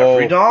 yeah.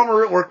 Jeffrey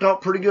Dahmer, it worked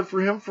out pretty good for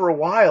him for a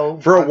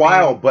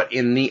while. But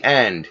in the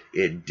end,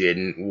 it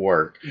didn't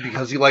work.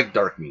 Because he liked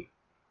dark meat.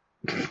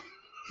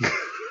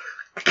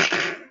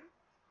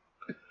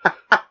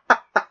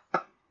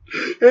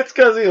 It's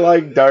because he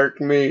liked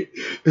dark meat.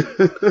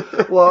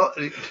 Well,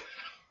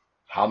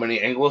 how many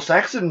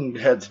Anglo-Saxon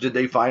heads did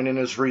they find in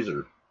his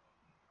freezer?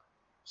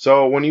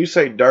 So when you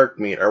say dark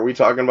meat, are we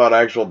talking about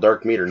actual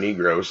dark meat or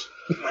Negroes?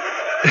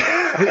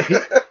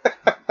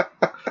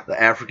 The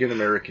African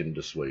American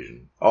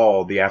dissuasion.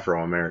 Oh, the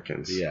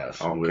Afro-Americans.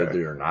 Yes. Okay.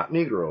 They are not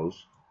Negroes,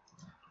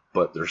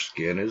 but their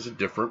skin is a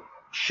different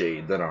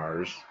shade than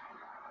ours.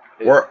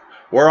 We're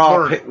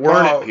all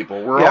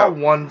people.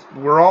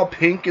 We're all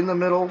pink in the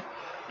middle.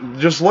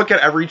 Just look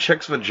at every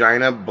chick's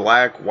vagina,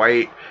 black,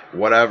 white,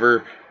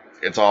 whatever.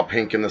 It's all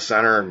pink in the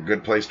center.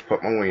 Good place to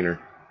put my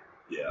wiener.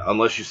 Yeah,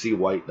 unless you see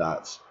white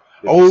dots.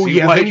 Then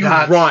you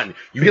run.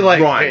 You be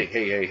like, run.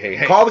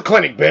 Hey. Call the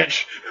clinic,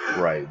 bitch.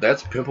 Right.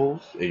 That's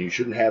pimples, and you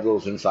shouldn't have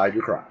those inside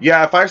your crotch.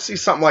 Yeah, if I see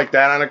something like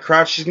that on a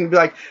crotch, she's going to be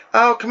like,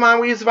 oh, come on,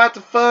 we was about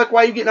to fuck.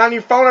 Why are you getting on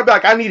your phone? I'd be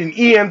like, I need an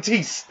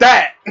EMT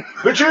stat.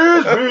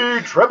 Bitches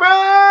be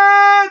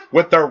trippin'!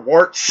 With their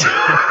warts.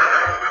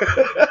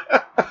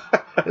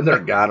 And their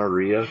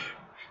gonorrhea.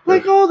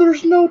 Like, oh,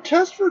 there's no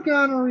test for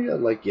gonorrhea.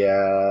 Like,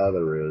 yeah,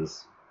 there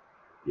is.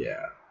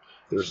 Yeah.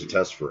 There's a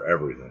test for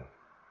everything.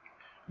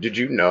 Did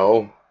you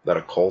know that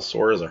a cold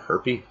sore is a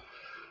herpes?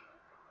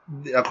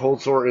 A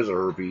cold sore is a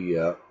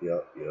herpes, yeah.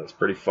 It's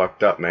pretty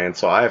fucked up, man.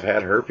 So I've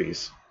had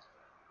herpes.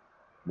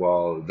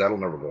 Well, that'll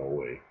never go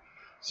away.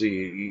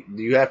 See,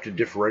 you have to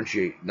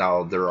differentiate.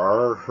 Now, there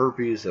are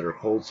herpes that are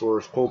cold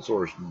sores. Cold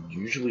sores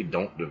usually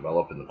don't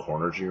develop in the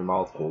corners of your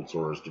mouth. Cold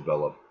sores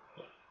develop.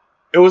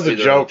 It was a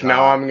joke.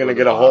 Now I'm going to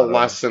get a whole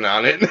lesson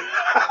on it.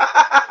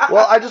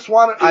 Well,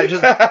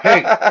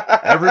 hey,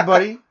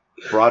 everybody,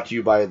 brought to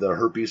you by the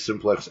Herpes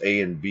Simplex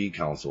A and B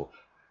Council.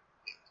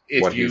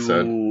 If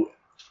you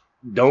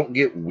don't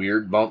get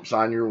weird bumps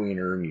on your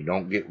wiener, and you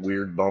don't get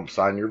weird bumps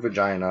on your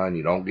vagina, and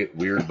you don't get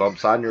weird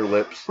bumps on your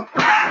lips,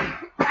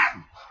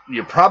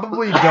 you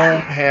probably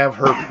don't have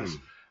herpes.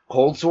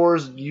 Cold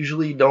sores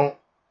usually don't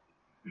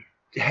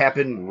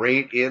happen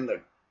right in the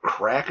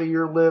crack of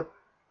your lip.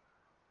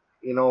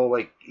 You know,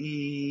 like,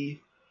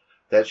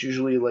 that's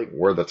usually like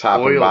where the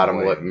top and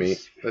bottom lip meet.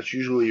 That's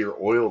usually your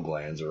oil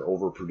glands are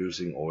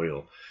overproducing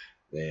oil,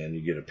 and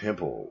you get a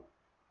pimple.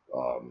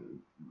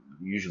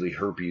 Usually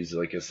herpes,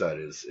 like I said,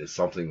 is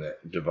something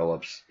that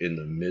develops in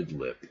the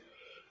mid-lip.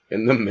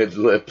 In the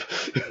mid-lip?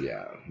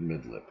 Yeah,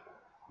 mid-lip.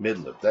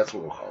 Mid-lip, that's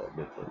what we'll call it,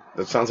 mid-lip.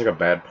 That sounds like a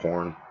bad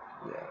porn.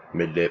 Yeah.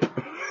 Mid-lip.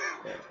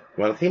 Yeah.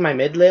 Want to see my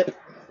mid-lip?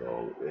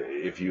 So,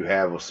 if you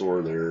have a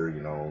sore there,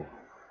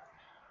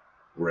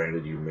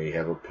 granted you may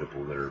have a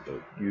pimple there,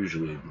 but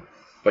usually...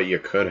 But you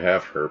could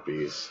have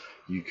herpes.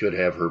 You could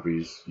have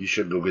herpes. You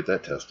should go get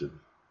that tested.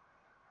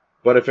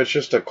 But if it's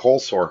just a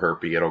cold sore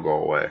herpes, it'll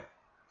go away.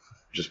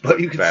 But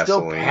you can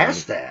still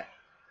pass that.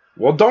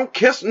 Well, don't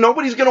kiss.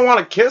 Nobody's going to want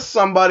to kiss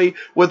somebody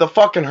with a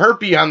fucking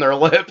herpes on their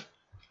lip.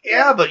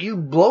 Yeah, but you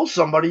blow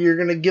somebody, you're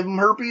going to give them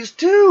herpes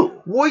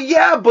too. Well,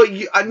 yeah, but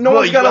no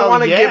one's going to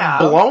want to get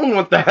blown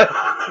with that.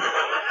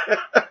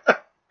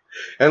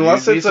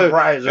 Unless it's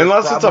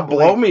a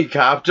blow me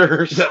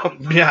copter or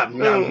something. Yeah,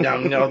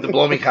 no, the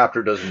blow me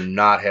copter does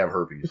not have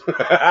herpes.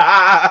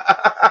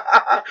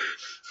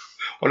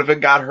 What if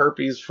it got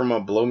herpes from a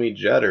blow me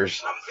jet or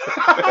something?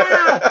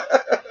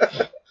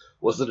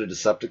 Was it a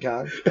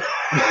Decepticon?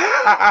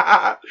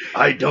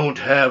 I don't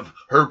have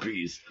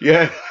herpes.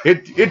 Yeah,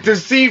 it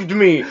deceived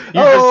me, you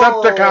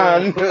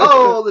Decepticon.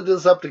 Oh, the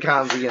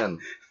Decepticons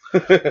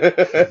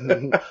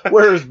again.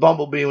 Where's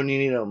Bumblebee when you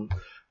need him?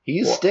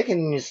 He's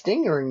sticking his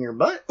stinger in your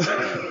butt.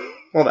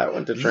 Well, that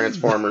went to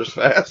Transformers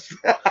fast.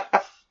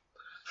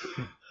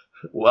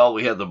 Well,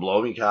 we had the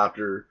blow me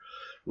copter,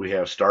 we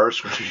have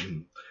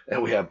Starscream,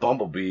 and we have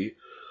Bumblebee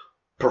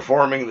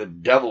performing the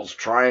Devil's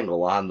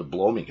Triangle on the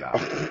blow me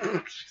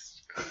copter.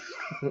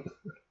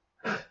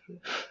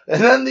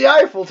 And then the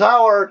Eiffel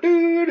Tower.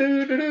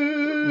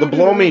 The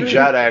blow me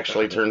jet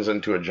actually turns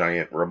into a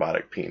giant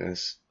robotic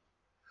penis.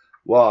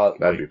 Well,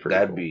 that'd be pretty.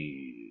 That'd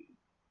be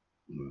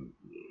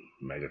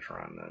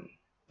Megatron then.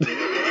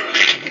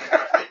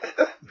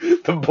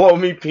 The blow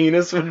me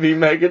penis would be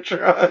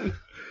Megatron.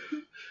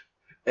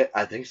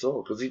 I think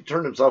so, because he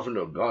turned himself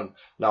into a gun.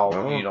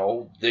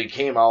 Now, they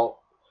came out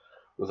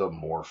with a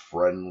more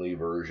friendly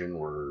version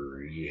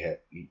where he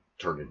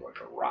turned into like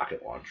a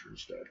rocket launcher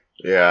instead.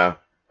 Yeah.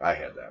 I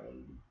had that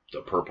one.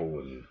 The purple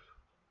and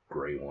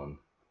gray one.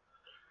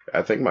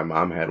 I think my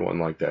mom had one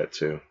like that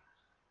too.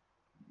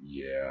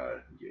 Yeah.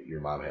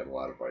 Your mom had a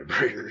lot of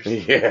vibrators.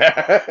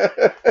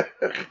 Yeah.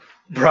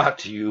 Brought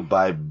to you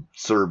by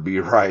Sir B.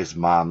 Rice's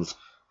mom's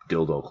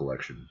dildo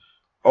collection.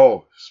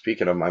 Oh,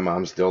 speaking of my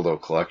mom's dildo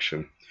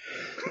collection,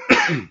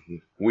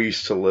 we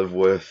used to live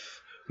with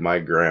my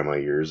grandma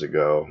years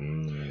ago,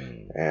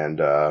 and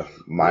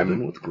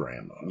living with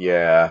grandma.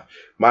 Yeah,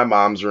 my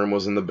mom's room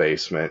was in the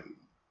basement.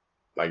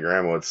 My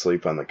grandma would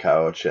sleep on the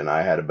couch, and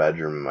I had a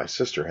bedroom, and my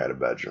sister had a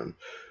bedroom.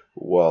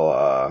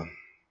 Well,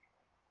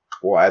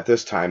 at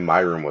this time, my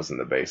room was in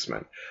the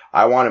basement.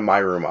 I wanted my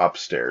room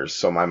upstairs,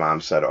 so my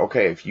mom said,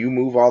 "Okay, if you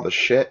move all the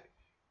shit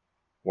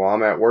while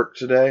I'm at work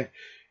today,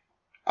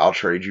 I'll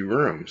trade you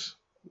rooms."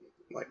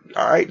 I'm like,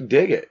 all right,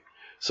 dig it.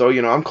 So,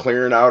 I'm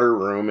clearing out her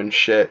room and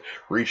shit,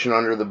 reaching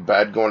under the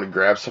bed, going to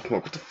grab stuff. I'm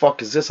like, what the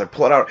fuck is this? I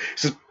pull it out.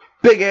 It's this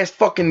big-ass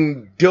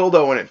fucking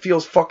dildo, and it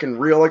feels fucking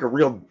real, like a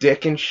real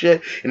dick and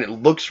shit, and it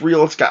looks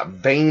real. It's got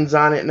veins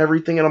on it and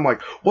everything, and I'm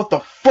like, what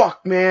the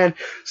fuck, man?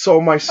 So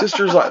my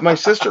sister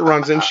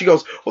runs in. She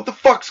goes, what the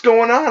fuck's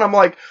going on? I'm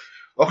like,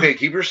 okay,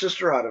 keep your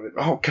sister out of it.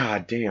 Oh,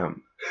 god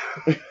damn.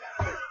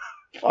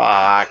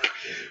 Fuck.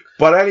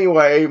 But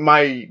anyway,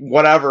 my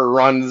whatever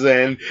runs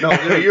in. No,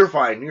 you're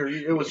fine.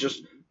 It was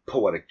just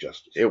poetic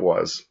justice. It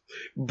was.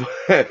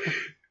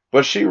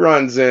 But she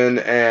runs in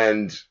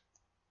and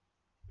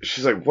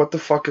she's like, what the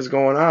fuck is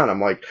going on? I'm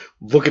like,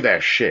 look at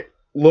that shit.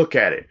 Look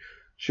at it.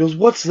 She goes,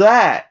 what's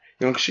that?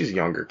 She's a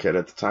younger kid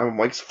at the time. I'm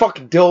like, it's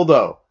fucking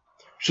dildo.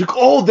 She's like,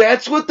 oh,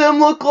 that's what them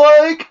look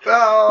like?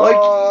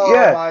 Oh,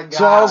 yeah. My God.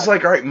 So I was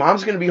like, all right,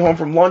 mom's going to be home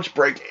from lunch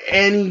break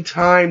any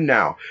time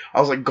now.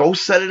 I was like, go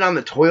set it on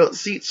the toilet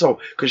seat.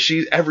 Because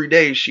every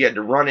day she had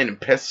to run in and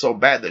piss so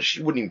bad that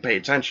she wouldn't even pay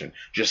attention.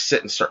 Just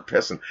sit and start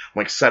pissing. I'm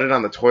like, set it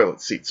on the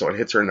toilet seat so it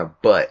hits her in the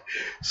butt.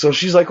 So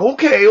she's like,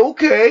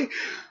 okay.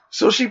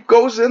 So she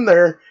goes in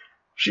there,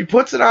 she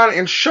puts it on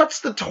and shuts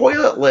the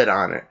toilet lid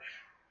on it.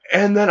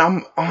 And then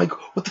I'm like,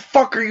 what the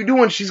fuck are you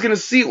doing? She's going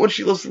to see it when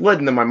she lifts the lid.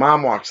 And then my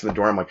mom walks in the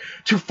door. I'm like,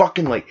 too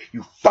fucking late.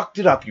 You fucked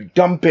it up, you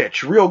dumb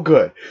bitch. Real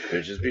good.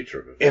 Bitches be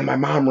tripping. And my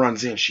mom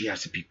runs in. She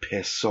has to be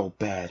pissed so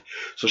bad.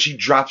 So she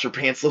drops her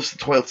pants, lifts the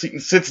toilet seat,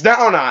 and sits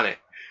down on it.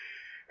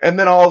 And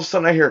then all of a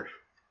sudden I hear,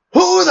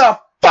 who the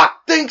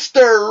fuck thinks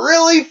they're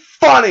really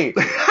funny?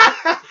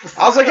 I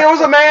was like, it was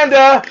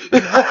Amanda.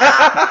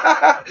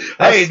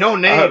 Hey, no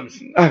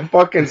names. I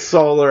fucking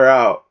sold her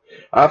out.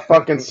 I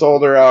fucking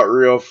sold her out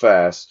real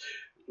fast.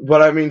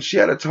 But I mean, she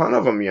had a ton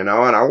of them, you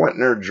know, and I went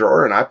in her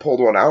drawer and I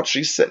pulled one out.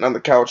 She's sitting on the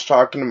couch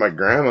talking to my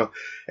grandma,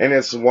 and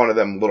it's one of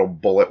them little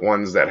bullet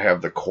ones that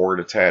have the cord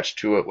attached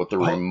to it with the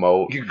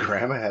remote. Your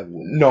grandma had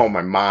one? No,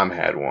 my mom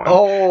had one.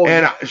 Oh.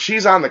 And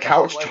she's on the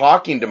couch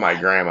talking to my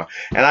grandma,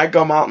 and I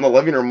come out in the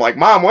living room like,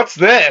 Mom, what's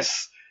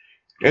this?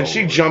 And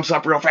she jumps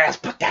up real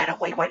fast. Put that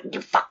away. What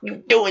the fuck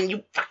you doing,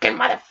 you fucking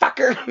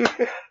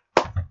motherfucker?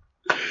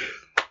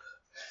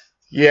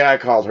 Yeah, I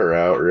called her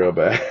out real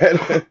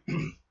bad.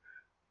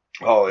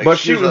 But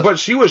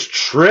she was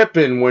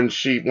tripping when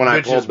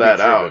I pulled that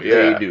out.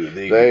 Yeah,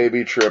 they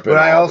be tripping. But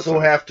I also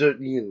have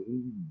to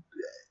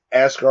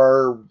ask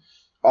our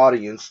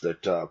audience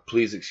that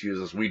please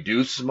excuse us. We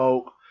do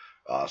smoke,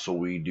 so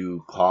we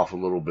do cough a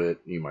little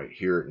bit. You might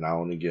hear it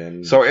now and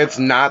again. So it's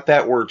not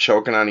that we're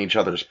choking on each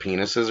other's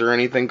penises or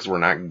anything, because we're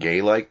not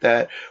gay like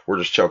that. We're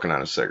just choking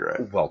on a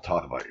cigarette. Well,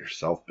 talk about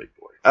yourself, big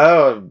boy.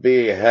 Oh,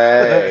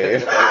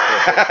 behave.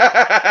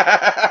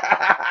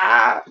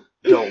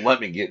 Don't let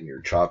me get in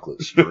your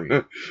chocolate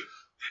stream.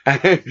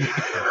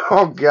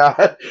 Oh,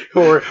 God.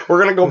 We're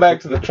going to go back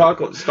to the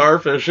chocolate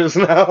starfishes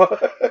now.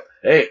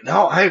 Hey,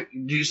 no,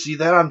 do you see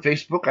that on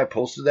Facebook? I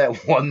posted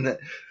that one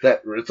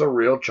that it's a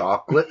real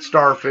chocolate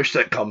starfish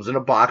that comes in a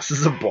box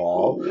as a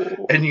ball,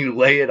 and you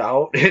lay it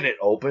out, and it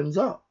opens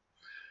up.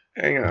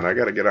 Hang on, I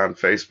got to get on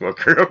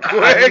Facebook real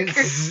quick.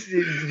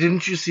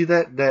 Didn't you see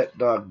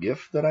that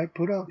GIF that I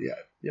put up? Yeah,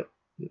 yep.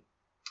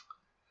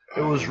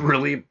 It was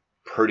really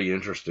pretty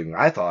interesting.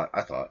 I thought.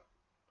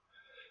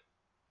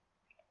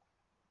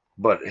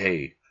 But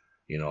hey,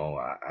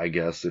 I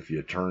guess if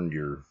you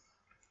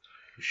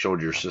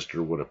showed your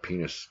sister what a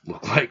penis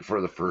looked like for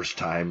the first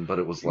time, but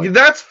it was like...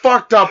 That's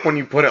fucked up when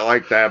you put it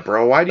like that,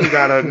 bro. Why do you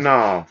gotta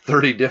know?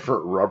 30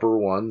 different rubber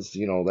ones,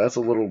 that's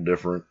a little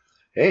different.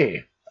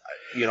 Hey,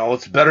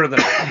 it's better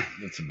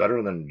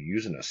than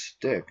using a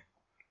stick.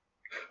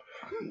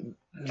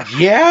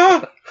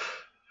 Yeah?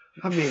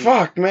 I mean,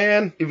 fuck,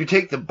 man. If you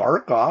take the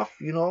bark off,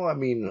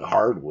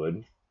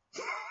 hardwood.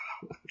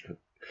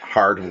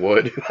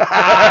 Hardwood.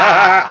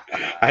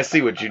 I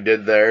see what you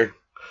did there.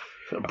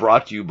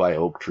 Brought to you by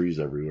oak trees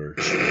everywhere.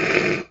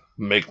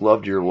 Make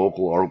love to your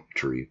local oak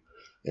tree,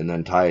 and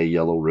then tie a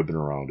yellow ribbon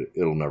around it.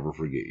 It'll never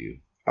forget you.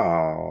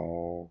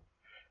 Oh.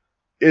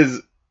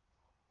 Is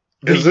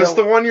this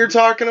the one you're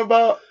talking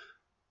about?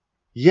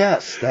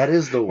 Yes, that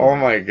is the one. Oh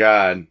my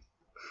God.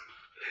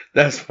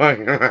 That's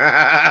fucking...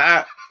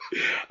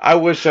 I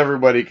wish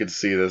everybody could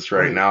see this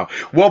right now.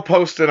 We'll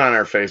post it on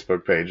our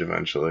Facebook page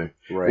eventually.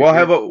 Right.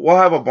 We'll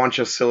have a bunch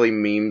of silly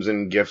memes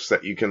and GIFs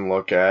that you can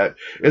look at.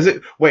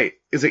 Right.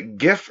 Is it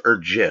GIF or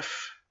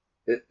GIF?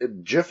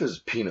 GIF is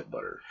peanut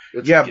butter.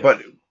 It's GIF.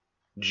 But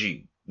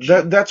G.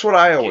 That's what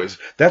I always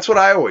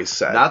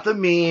said. Not the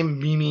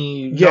meme.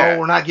 Yeah. No,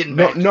 we're not getting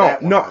back to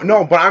that one.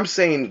 No, but I'm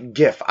saying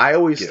GIF. I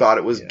always thought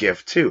it was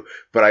GIF too,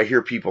 but I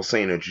hear people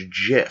saying it's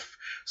GIF.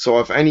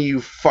 So if any of you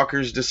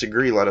fuckers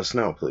disagree, let us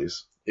know,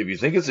 please. If you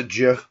think it's a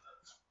GIF,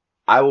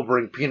 I will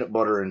bring peanut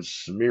butter and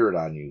smear it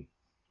on you.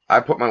 I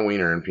put my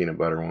wiener in peanut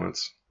butter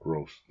once.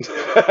 Gross.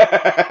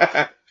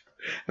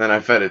 Then I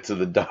fed it to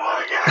the dog.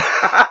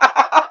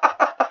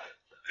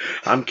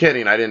 I'm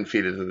kidding. I didn't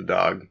feed it to the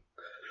dog.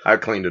 I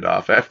cleaned it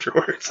off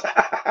afterwards.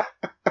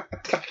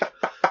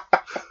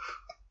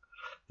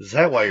 Is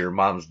that why your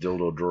mom's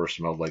dildo drawer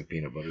smelled like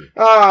peanut butter?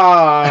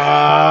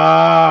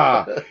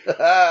 Ah!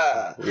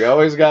 We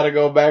always got to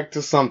go back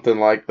to something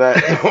like that.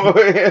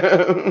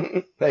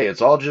 Hey,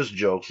 it's all just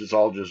jokes.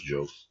 Or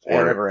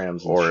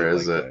anagrams. Or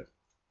is like it? That.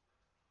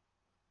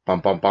 Bum,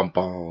 bum, bum,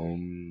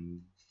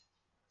 bum.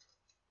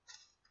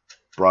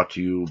 Brought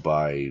to you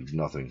by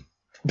nothing.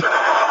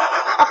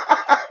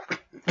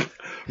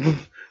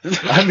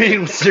 I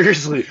mean,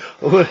 seriously.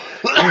 We're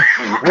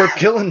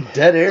killing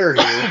dead air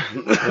here.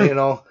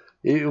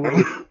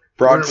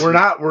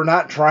 We're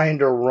not trying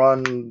to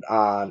run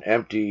on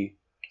empty,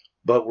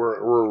 but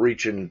we're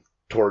reaching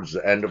towards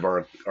the end of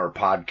our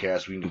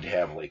podcast. We need to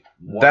have like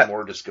one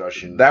more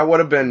discussion. That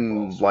would have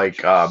been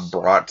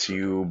brought to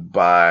you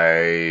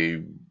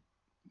by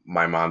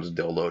my mom's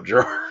dildo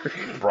drawer.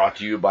 Brought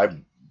to you by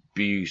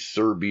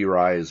Sir B.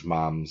 Rye's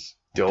mom's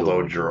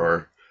dildo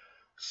drawer.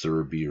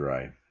 Sir B.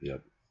 Rye.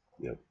 Yep.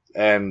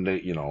 And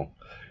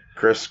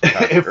Chris,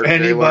 if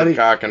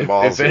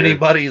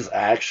anybody's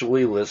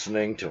actually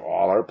listening to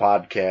all our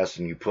podcasts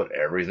and you put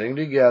everything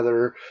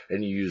together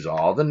and you use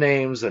all the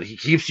names that he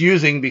keeps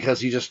using because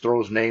he just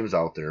throws names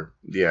out there.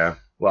 Yeah.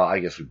 Well, I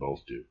guess we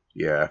both do.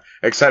 Yeah.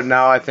 Except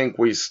now I think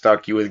we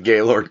stuck you with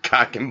Gaylord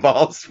Cock and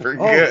Balls for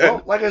good.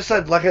 Well, like I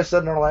said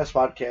in our last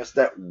podcast,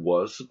 that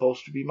was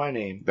supposed to be my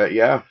name. But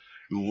yeah.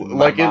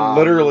 Like it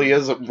literally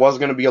was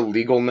going to be a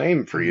legal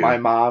name for you. My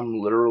mom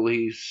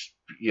literally,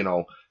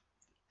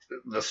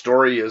 the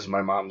story is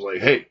my mom's like,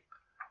 hey,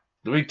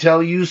 let me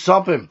tell you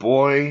something,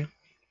 boy.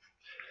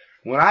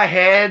 When I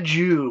had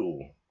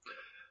you,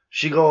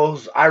 she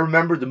goes, I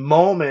remember the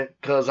moment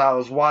because I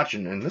was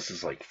watching, and this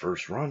is like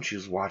first run, she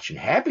was watching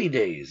Happy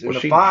Days. And the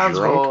Fonz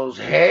goes,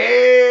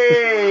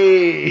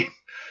 hey.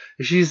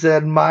 She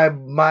said,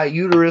 my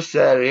uterus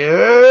said,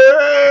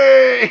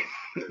 hey.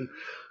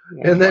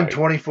 And then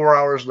 24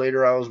 hours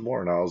later, I was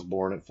born. I was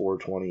born at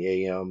 4:20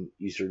 a.m.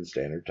 Eastern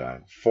Standard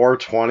Time.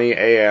 4:20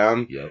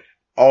 a.m.? Yep.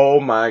 Oh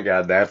my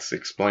God, that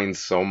explains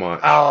so much.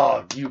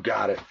 Oh, you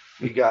got it.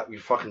 You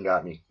fucking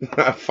got me.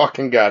 I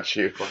fucking got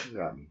you. Fucking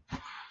got me.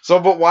 So,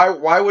 but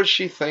why would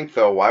she think,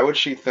 though? Why would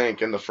she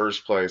think in the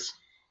first place,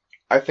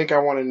 I think I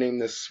want to name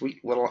this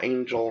sweet little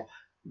angel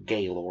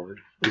Gaylord?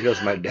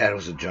 Because my dad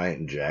was a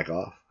giant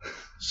jack-off.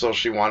 So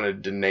she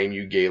wanted to name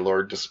you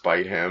Gaylord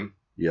despite him?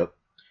 Yep.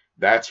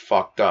 That's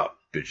fucked up.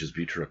 Bitches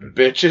be tripping.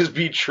 Bitches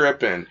be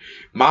tripping.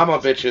 Mama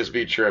bitches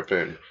be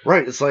tripping.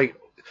 Right, it's like,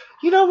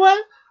 you know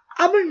what?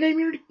 I'm going to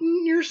name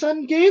your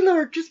son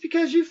Gaylord just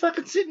because you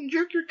fucking sit and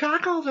jerk your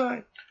cock all the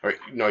time. Right,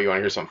 no, you want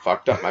to hear something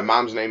fucked up? My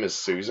mom's name is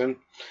Susan.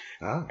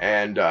 Oh.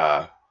 And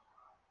her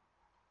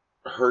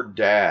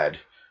dad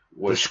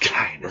was...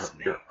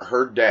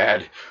 Her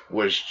dad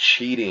was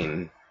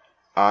cheating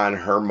on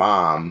her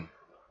mom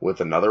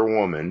with another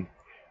woman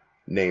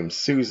named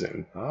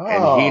Susan. Oh.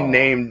 And he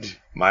named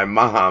my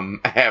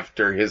mom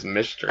after his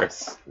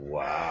mistress.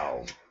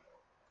 Wow.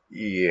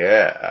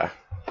 Yeah.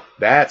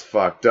 That's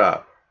fucked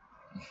up.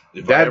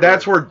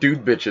 That's where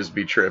dude bitches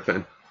be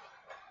tripping.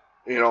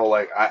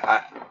 Like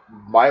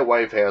my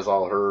wife has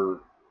all her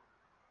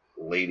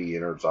lady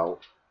innards out.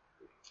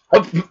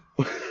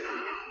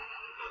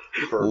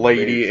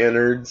 Lady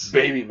innards.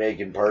 Baby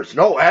making parts.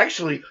 No,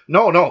 actually,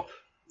 no.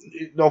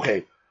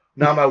 Okay.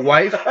 Now my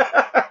wife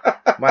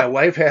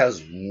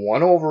has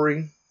one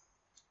ovary.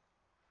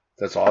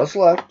 That's all that's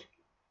left.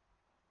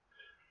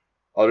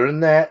 Other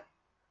than that,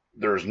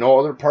 there's no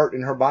other part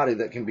in her body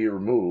that can be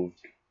removed.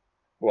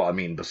 Well, I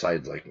mean,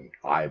 besides like an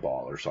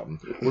eyeball or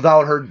something,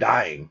 without her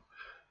dying.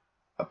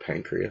 A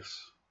pancreas,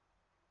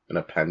 an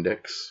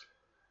appendix,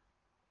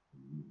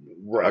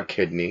 a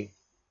kidney.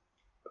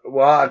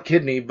 Well, a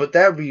kidney, but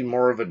that would be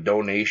more of a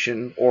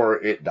donation,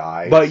 or it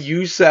dies. But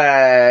you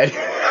said...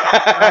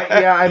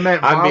 I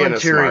meant voluntary. I'm being a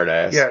smart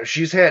ass. Yeah,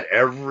 she's had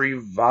every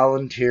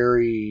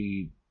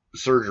voluntary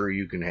surgery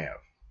you can have.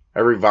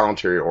 Every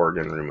voluntary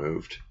organ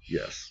removed.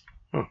 Yes.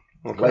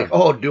 Okay. Like,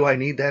 oh, do I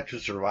need that to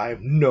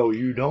survive? No,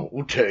 you don't.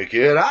 Well, take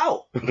it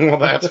out. Well,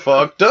 that's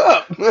fucked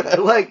up.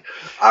 Like,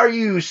 are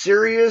you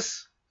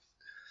serious?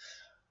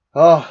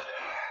 Oh,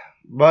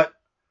 but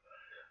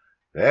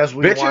as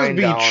we bitches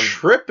be down,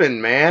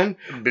 tripping, man.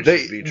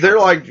 They're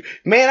like,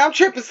 man, I'm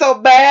tripping so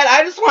bad.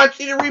 I just want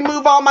you to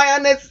remove all my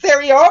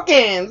unnecessary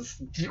organs.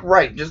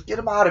 Right, just get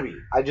them out of me.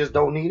 I just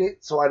don't need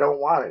it, so I don't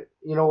want it.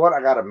 You know what?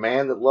 I got a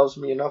man that loves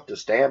me enough to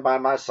stand by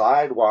my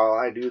side while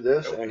I do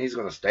this, and he's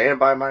going to stand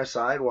by my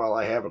side while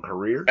I have a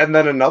career. And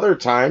then another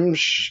time,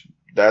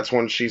 that's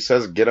when she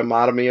says, get him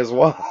out of me as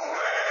well.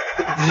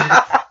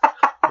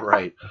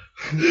 Right.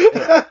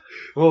 Yeah.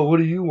 Well, what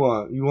do you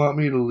want? You want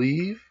me to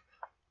leave?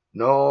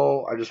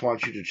 No, I just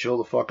want you to chill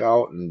the fuck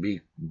out and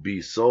be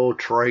so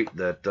trite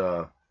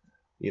that,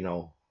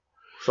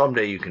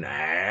 someday you can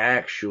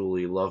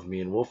actually love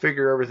me and we'll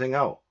figure everything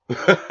out.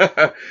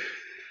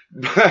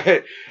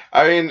 But,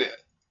 I mean,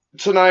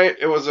 tonight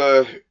it was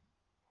a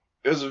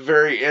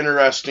very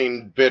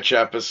interesting bitch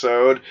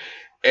episode.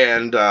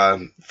 And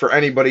for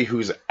anybody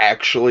who's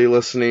actually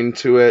listening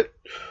to it,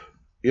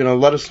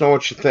 let us know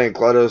what you think.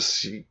 Let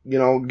us,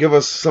 give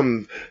us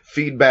some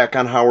feedback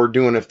on how we're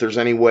doing. If there's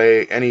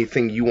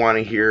anything you want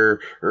to hear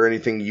or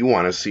anything you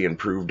want to see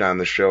improved on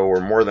the show, we're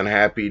more than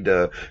happy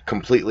to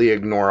completely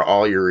ignore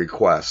all your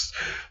requests.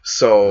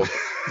 So,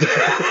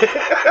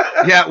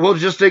 yeah, we'll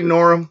just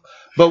ignore them,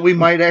 but we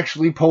might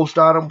actually post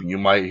on them. You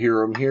might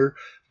hear them here.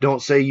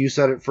 Don't say you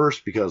said it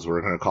first because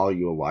we're going to call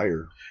you a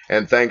liar.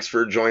 And thanks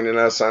for joining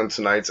us on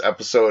tonight's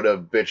episode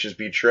of Bitches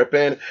Be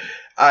Trippin'.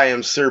 I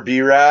am Sir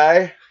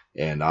B-Rye.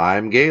 And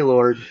I'm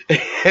Gaylord.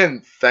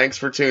 And thanks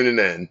for tuning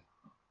in.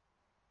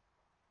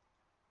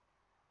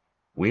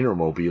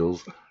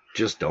 Wienermobiles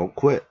just don't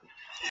quit.